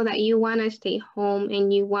you know that you want to stay home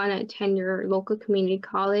and you want to attend your local community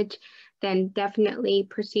college, then definitely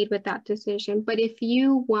proceed with that decision. But if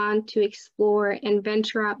you want to explore and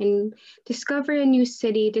venture out and discover a new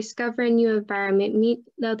city, discover a new environment, meet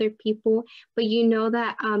other people, but you know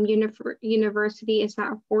that university is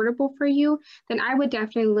not affordable for you, then I would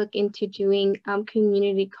definitely look into doing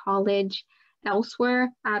community college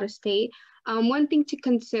elsewhere out of state. One thing to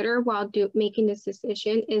consider while making this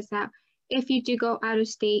decision is that if you do go out of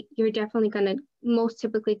state, you're definitely going to most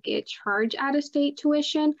typically get charged out of state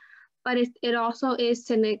tuition, but it also is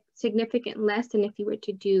significant less than if you were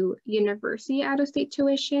to do university out of state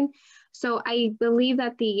tuition. So I believe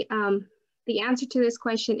that the answer to this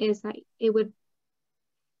question is that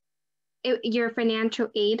your financial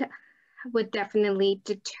aid would definitely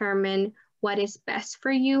determine what is best for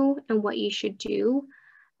you and what you should do.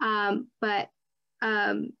 But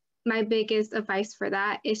my biggest advice for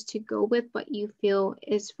that is to go with what you feel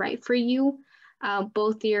is right for you,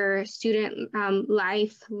 both your student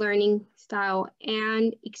life, learning style,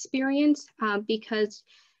 and experience, because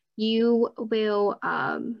you will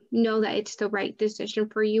know that it's the right decision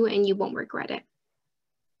for you and you won't regret it.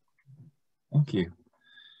 Thank you.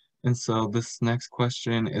 And so this next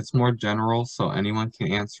question, it's more general, so anyone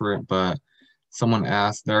can answer it, but someone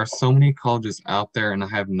asked, there are so many colleges out there and I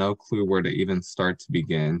have no clue where to even start to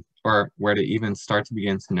begin, or where to even start to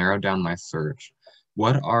begin to narrow down my search.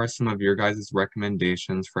 What are some of your guys'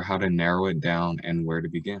 recommendations for how to narrow it down and where to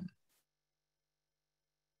begin?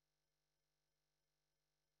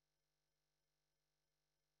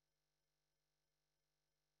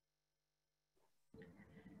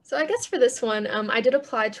 So I guess for this one, I did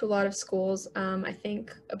apply to a lot of schools. I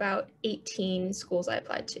think about 18 schools I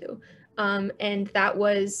applied to. And that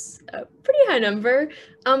was a pretty high number,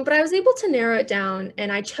 but I was able to narrow it down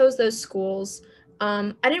and I chose those schools.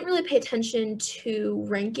 I didn't really pay attention to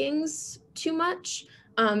rankings too much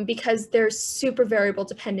because they're super variable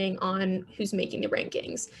depending on who's making the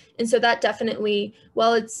rankings. And so that definitely,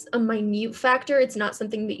 while it's a minute factor, it's not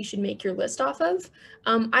something that you should make your list off of.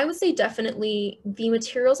 I would say definitely the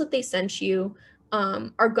materials that they sent you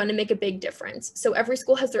are going to make a big difference. So every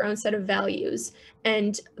school has their own set of values,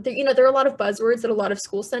 and there are a lot of buzzwords that a lot of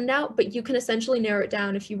schools send out, but you can essentially narrow it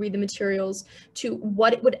down if you read the materials to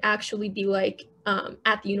what it would actually be like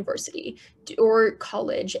at the university or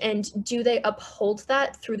college, and do they uphold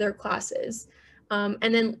that through their classes.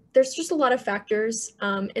 And then there's just a lot of factors.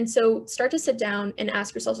 And so start to sit down and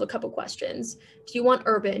ask yourselves a couple questions. Do you want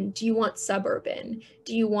urban? Do you want suburban?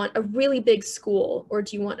 Do you want a really big school, or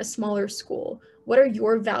do you want a smaller school? What are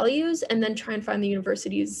your values? And then try and find the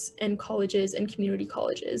universities and colleges and community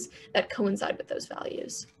colleges that coincide with those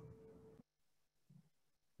values.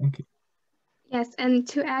 Thank you. Yes, and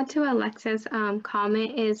to add to Alexa's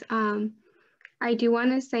comment is, I do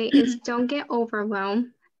want to say is don't get overwhelmed.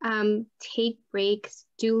 Take breaks,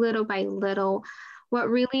 do little by little. What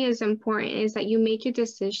really is important is that you make your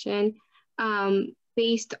decision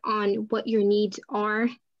based on what your needs are.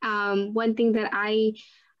 One thing that I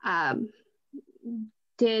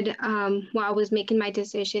did while I was making my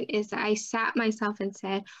decision is that I sat myself and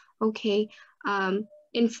said, okay,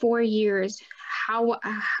 in 4 years,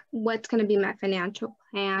 what's going to be my financial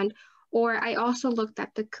plan? Or I also looked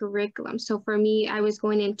at the curriculum. So for me, I was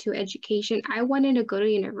going into education. I wanted to go to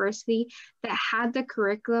university that had the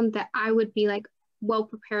curriculum that I would be like well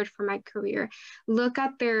prepared for my career. Look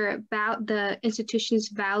at the institution's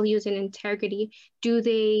values and integrity. Do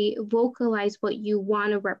they vocalize what you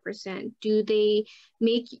want to represent? Do they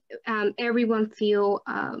make everyone feel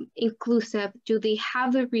inclusive? Do they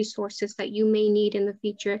have the resources that you may need in the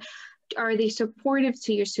future? Are they supportive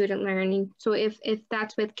to your student learning? So if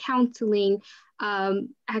that's with counseling,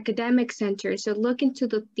 academic centers, so look into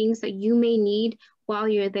the things that you may need while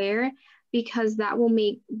you're there, because that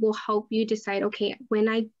will help you decide, okay, when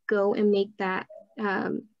I go and make that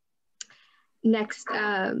next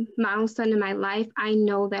milestone in my life, I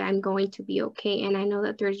know that I'm going to be okay. And I know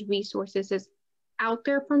that there's resources out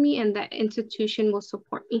there for me and that institution will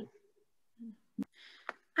support me.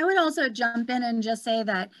 I would also jump in and just say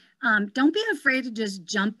that don't be afraid to just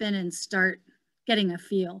jump in and start getting a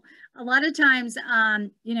feel. A lot of times,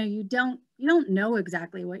 you don't know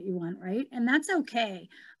exactly what you want, right? And that's okay.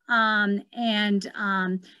 And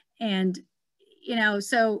you know,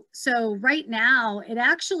 so right now it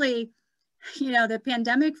actually, you know, the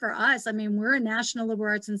pandemic for us, I mean, we're a national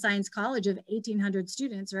liberal arts and science college of 1,800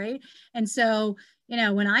 students, right? And so, you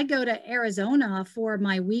know, when I go to Arizona for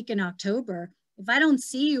my week in October, if I don't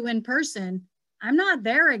see you in person, I'm not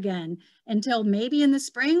there again until maybe in the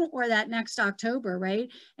spring or that next October, right?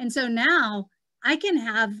 And so now I can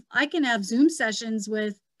have Zoom sessions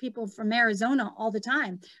with people from Arizona all the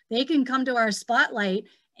time. They can come to our spotlight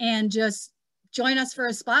and just join us for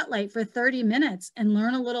a spotlight for 30 minutes and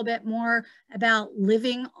learn a little bit more about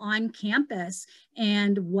living on campus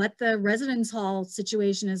and what the residence hall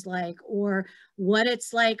situation is like, or what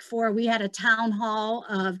it's like for, we had a town hall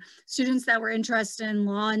of students that were interested in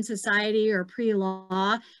law and society or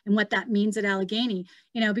pre-law and what that means at Allegheny,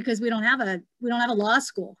 you know, because we don't have a law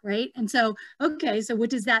school, right? And so, okay, so what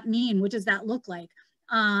does that mean? What does that look like?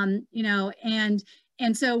 You know, and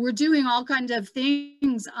so we're doing all kinds of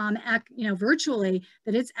things, you know, virtually,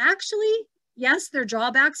 that it's actually, yes, there are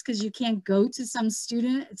drawbacks because you can't go to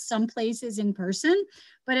some places in person,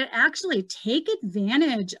 but it actually take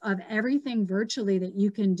advantage of everything virtually that you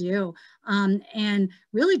can do, and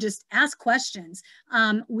really just ask questions.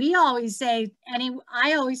 I always say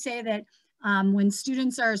that when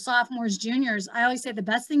students are sophomores, juniors, I always say the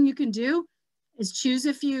best thing you can do is choose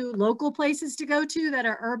a few local places to go to that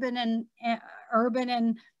are urban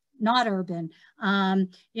and not urban,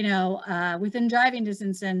 you know, within driving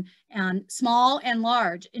distance, and small and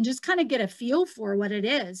large, and just kind of get a feel for what it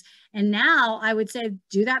is. And now I would say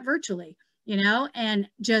do that virtually, you know, and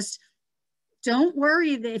just don't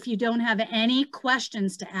worry that if you don't have any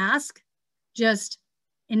questions to ask, just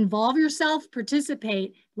involve yourself,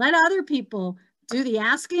 participate, let other people do the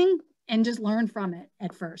asking, and just learn from it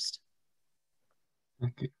at first.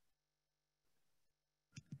 Okay.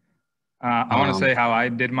 I want to say how I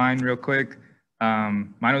did mine real quick.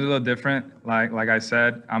 Mine was a little different. Like I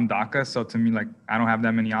said, I'm DACA, so to me, like, I don't have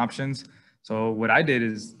that many options. So what I did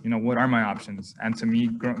is, you know, what are my options? And to me,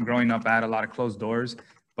 growing up, I had a lot of closed doors.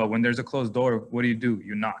 But when there's a closed door, what do?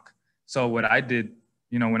 You knock. So what I did,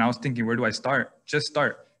 you know, when I was thinking, where do I start? Just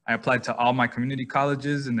start. I applied to all my community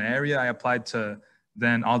colleges in the area. I applied to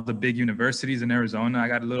then all the big universities in Arizona. I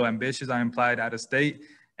got a little ambitious. I applied out of state.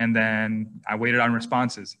 And then I waited on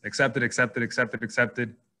responses. Accepted,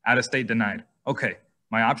 out of state, denied. Okay,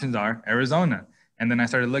 my options are Arizona. And then I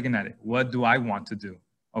started looking at it. What do I want to do?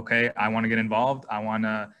 Okay, I want to get involved. I want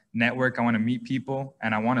to network. I want to meet people.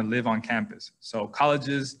 And I want to live on campus. So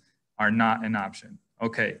colleges are not an option.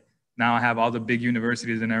 Okay, now I have all the big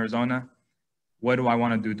universities in Arizona. What do I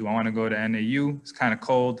want to do? Do I want to go to NAU? It's kind of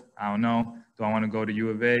cold. I don't know. Do I want to go to U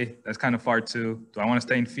of A? That's kind of far too. Do I want to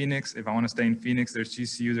stay in Phoenix? If I want to stay in Phoenix, there's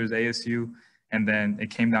GCU, there's ASU. And then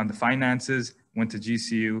it came down to finances, went to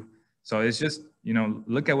GCU. So it's just, you know,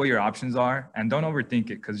 look at what your options are and don't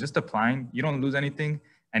overthink it, because just applying, you don't lose anything.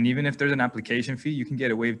 And even if there's an application fee, you can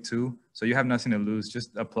get it waived too. So you have nothing to lose.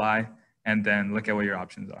 Just apply and then look at what your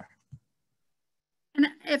options are. And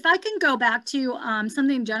if I can go back to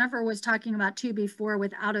something Jennifer was talking about too before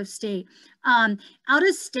with out-of-state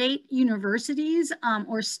universities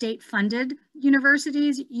or state-funded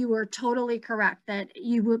universities, you are totally correct that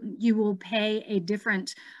you will pay a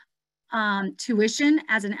different tuition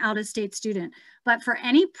as an out-of-state student. But for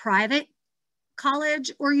any private college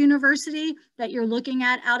or university that you're looking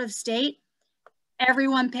at out of state,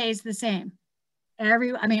 everyone pays the same. I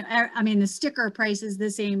mean, the sticker price is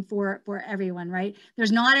the same for everyone, right?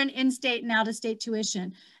 There's not an in-state and out-of-state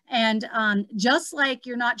tuition. And just like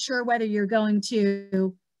you're not sure whether you're going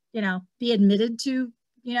to, you know, be admitted to,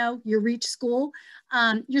 you know, your REACH school,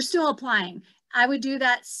 you're still applying. I would do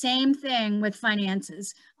that same thing with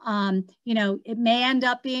finances. You know, it may end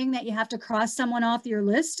up being that you have to cross someone off your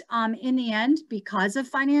list in the end because of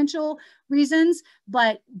financial reasons,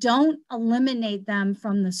 but don't eliminate them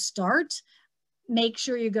from the start. Make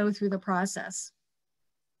sure you go through the process.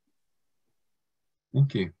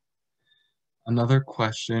 Thank you. Another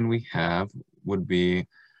question we have would be,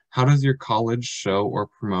 how does your college show or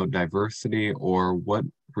promote diversity, or what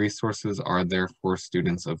resources are there for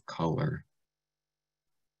students of color?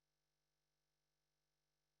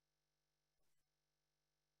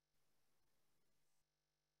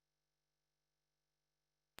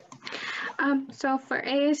 So for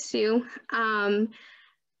ASU,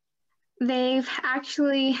 they've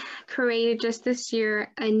actually created just this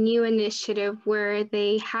year a new initiative where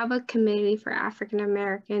they have a committee for African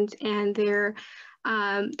Americans, and their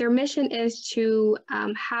mission is to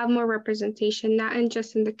have more representation, not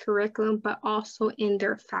just in the curriculum, but also in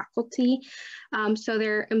their faculty. So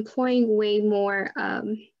they're employing way more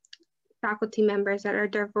faculty members that are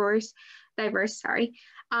diverse.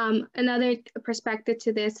 Another perspective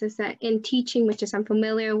to this is that in teaching, which is I'm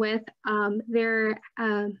familiar with, a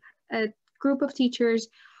group of teachers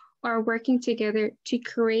are working together to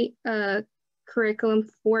create a curriculum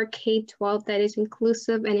for K-12 that is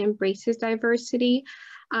inclusive and embraces diversity.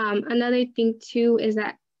 Another thing too is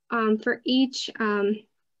that for each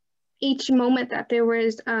moment that there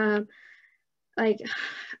was a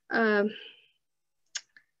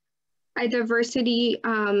diversity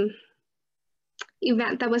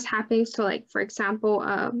event that was happening, so like for example,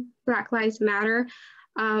 Black Lives Matter,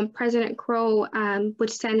 President Crow would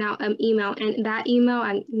send out an email, and that email,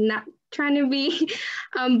 I'm not trying to be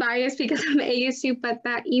biased because I'm ASU, but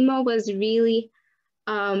that email was really,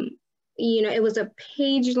 it was a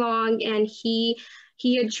page long, and he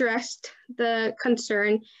addressed the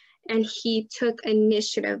concern, and he took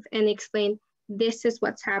initiative and explained, this is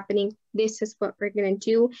what's happening, this is what we're gonna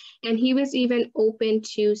do. And he was even open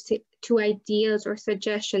to ideas or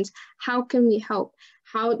suggestions. How can we help?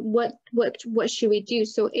 What should we do?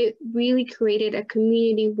 So it really created a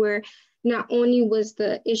community where not only was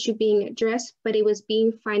the issue being addressed, but it was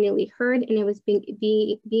being finally heard, and it was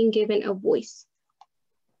being given a voice.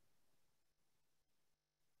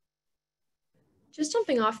 Just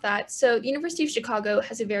jumping off that, so the University of Chicago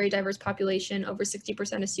has a very diverse population. Over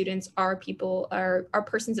 60% of students are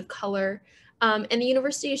persons of color. And the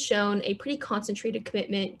university has shown a pretty concentrated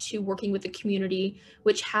commitment to working with the community,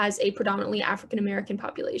 which has a predominantly African-American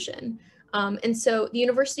population. And so the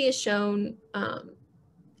university has shown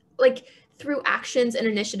through actions and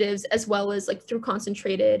initiatives, as well as through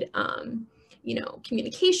concentrated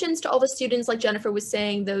communications to all the students, like Jennifer was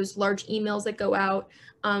saying, those large emails that go out,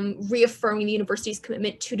 reaffirming the university's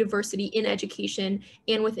commitment to diversity in education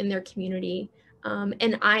and within their community.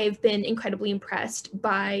 And I've been incredibly impressed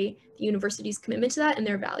by the university's commitment to that and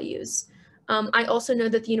their values. I also know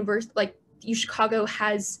that the Chicago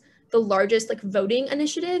has the largest voting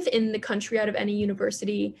initiative in the country out of any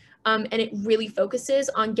university. And it really focuses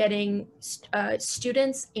on getting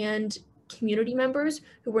students and community members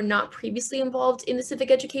who were not previously involved in the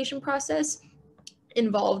civic education process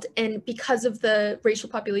involved, and because of the racial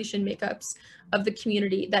population makeups of the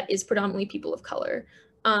community that is predominantly people of color.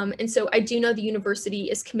 And so I do know the university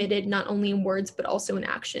is committed not only in words but also in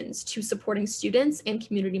actions to supporting students and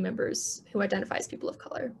community members who identify as people of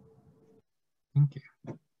color. Thank you.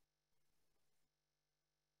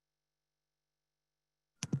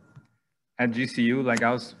 At GCU, like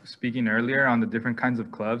I was speaking earlier on the different kinds of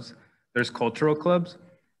clubs, there's cultural clubs.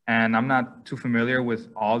 And I'm not too familiar with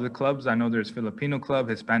all the clubs. I know there's Filipino club,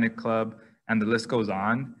 Hispanic club, and the list goes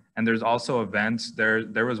on. And there's also events.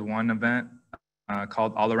 There was one event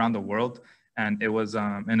called All Around the World. And it was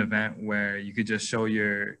an event where you could just show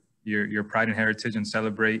your pride and heritage and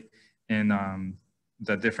celebrate in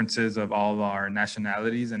the differences of all of our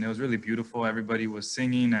nationalities. And it was really beautiful. Everybody was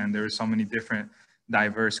singing, and there were so many different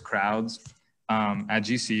diverse crowds. At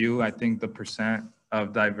GCU, I think the percent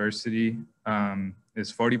of diversity is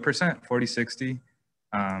 40%, 40-60.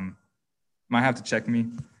 Might have to check me,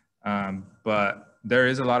 but there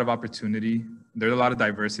is a lot of opportunity. There's a lot of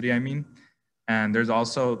diversity, I mean, and there's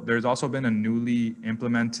also been a newly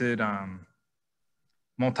implemented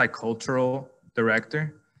multicultural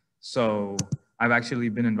director. So I've actually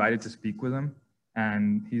been invited to speak with him,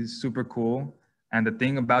 and he's super cool. And the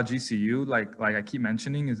thing about GCU, like I keep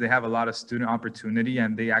mentioning, is they have a lot of student opportunity,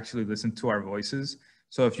 and they actually listen to our voices.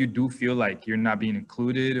 So if you do feel like you're not being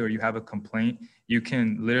included or you have a complaint, you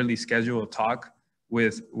can literally schedule a talk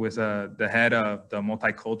with the head of the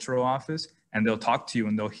multicultural office, and they'll talk to you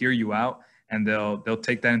and they'll hear you out, and they'll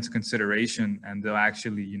take that into consideration, and they'll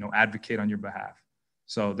actually advocate on your behalf.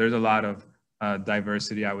 So there's a lot of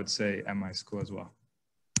diversity, I would say, at my school as well.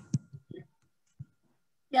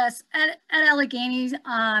 Yes, at Allegheny,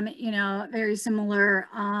 very similar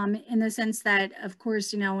in the sense that, of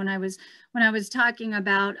course, when I was talking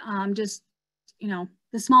about just,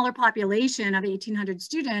 the smaller population of 1,800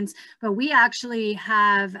 students, but we actually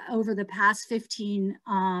have over the past 15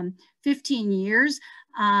 years,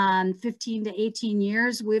 15 to 18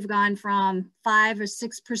 years, we've gone from 5 or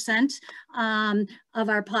 6% of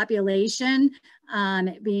our population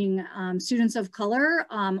being students of color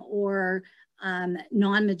or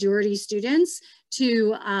non-majority students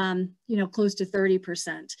to, close to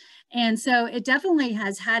 30%. And so it definitely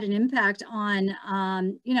has had an impact on,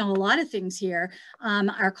 a lot of things here.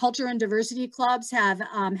 Our culture and diversity clubs have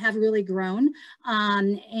really grown.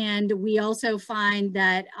 And we also find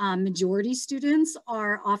that majority students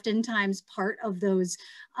are oftentimes part of those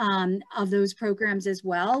programs as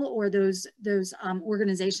well, or those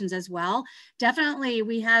organizations as well. Definitely,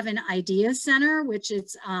 we have an idea center, which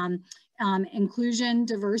it's inclusion,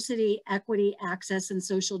 diversity, equity, access, and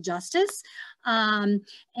social justice.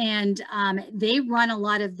 They run a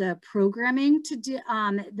lot of the programming to do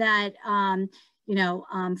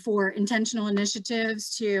for intentional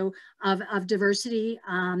initiatives of diversity.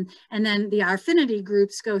 And then our affinity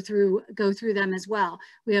groups go through them as well.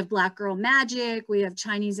 We have Black Girl Magic, we have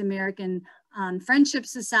Chinese American Friendship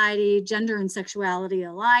Society, Gender and Sexuality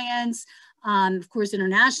Alliance, of course,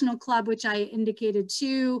 International Club, which I indicated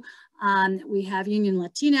too. We have Union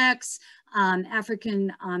Latinx,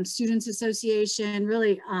 African Students Association,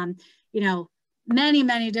 really,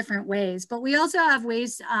 many different ways. But we also have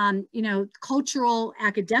ways, cultural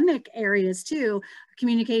academic areas too,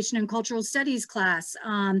 communication and cultural studies class,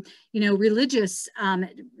 religious,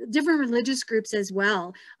 different religious groups as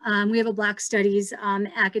well. We have a Black Studies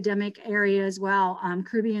academic area as well,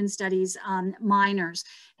 Caribbean Studies minors.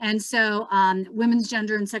 And so women's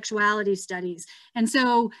gender and sexuality studies. And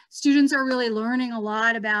so students are really learning a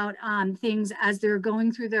lot about things as they're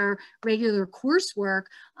going through their regular coursework,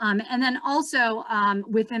 and then also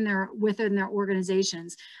within their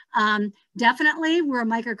organizations. Definitely, we're a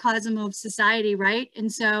microcosm of society, right?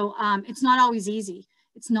 And so it's not always easy.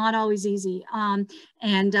 It's not always easy. And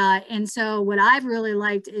so what I've really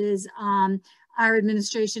liked is our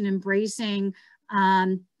administration embracing,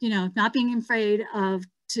 not being afraid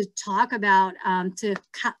to talk about,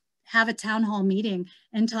 have a town hall meeting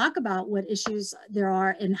and talk about what issues there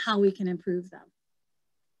are and how we can improve them.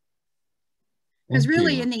 Because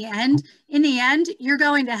really, in the end, you're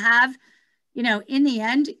going to have,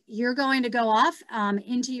 you're going to go off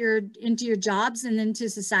into your jobs and into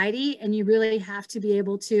society, and you really have to be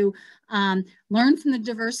able to learn from the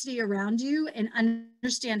diversity around you and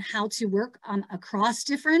understand how to work across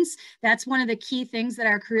difference. That's one of the key things that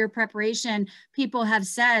our career preparation people have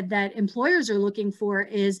said that employers are looking for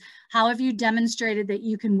is, how have you demonstrated that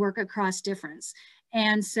you can work across difference?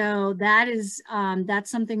 And so that is,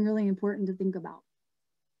 that's something really important to think about.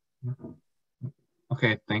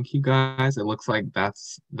 Okay, thank you guys. It looks like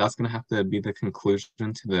that's gonna have to be the conclusion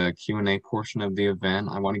to the Q&A portion of the event.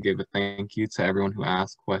 I want to give a thank you to everyone who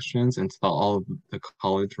asked questions and to all of the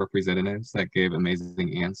college representatives that gave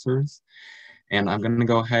amazing answers. And I'm gonna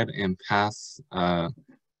go ahead and pass the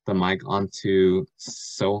mic on to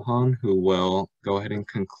Sohan, who will go ahead and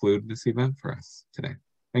conclude this event for us today.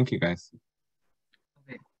 Thank you guys.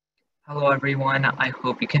 Okay. Hello everyone, I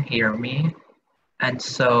hope you can hear me. And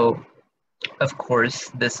so, of course,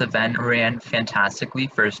 this event ran fantastically.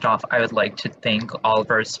 First off, I would like to thank all of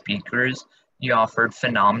our speakers. You offered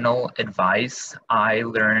phenomenal advice. I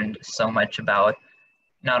learned so much about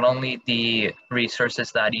not only the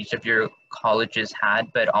resources that each of your colleges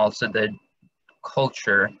had, but also the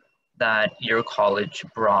culture that your college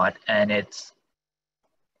brought. And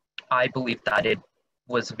I believe that it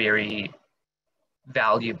was very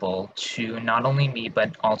valuable to not only me,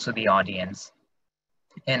 but also the audience,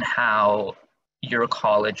 and how your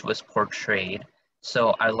college was portrayed.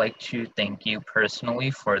 So I'd like to thank you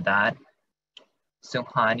personally for that.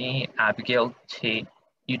 Suhani, Abigail, Tate,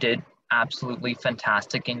 you did absolutely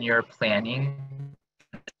fantastic in your planning.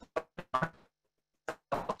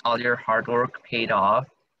 All your hard work paid off.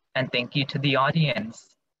 And thank you to the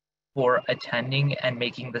audience for attending and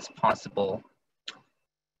making this possible.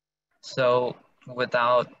 So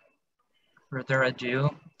without further ado,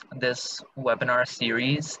 this webinar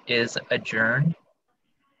series is adjourned.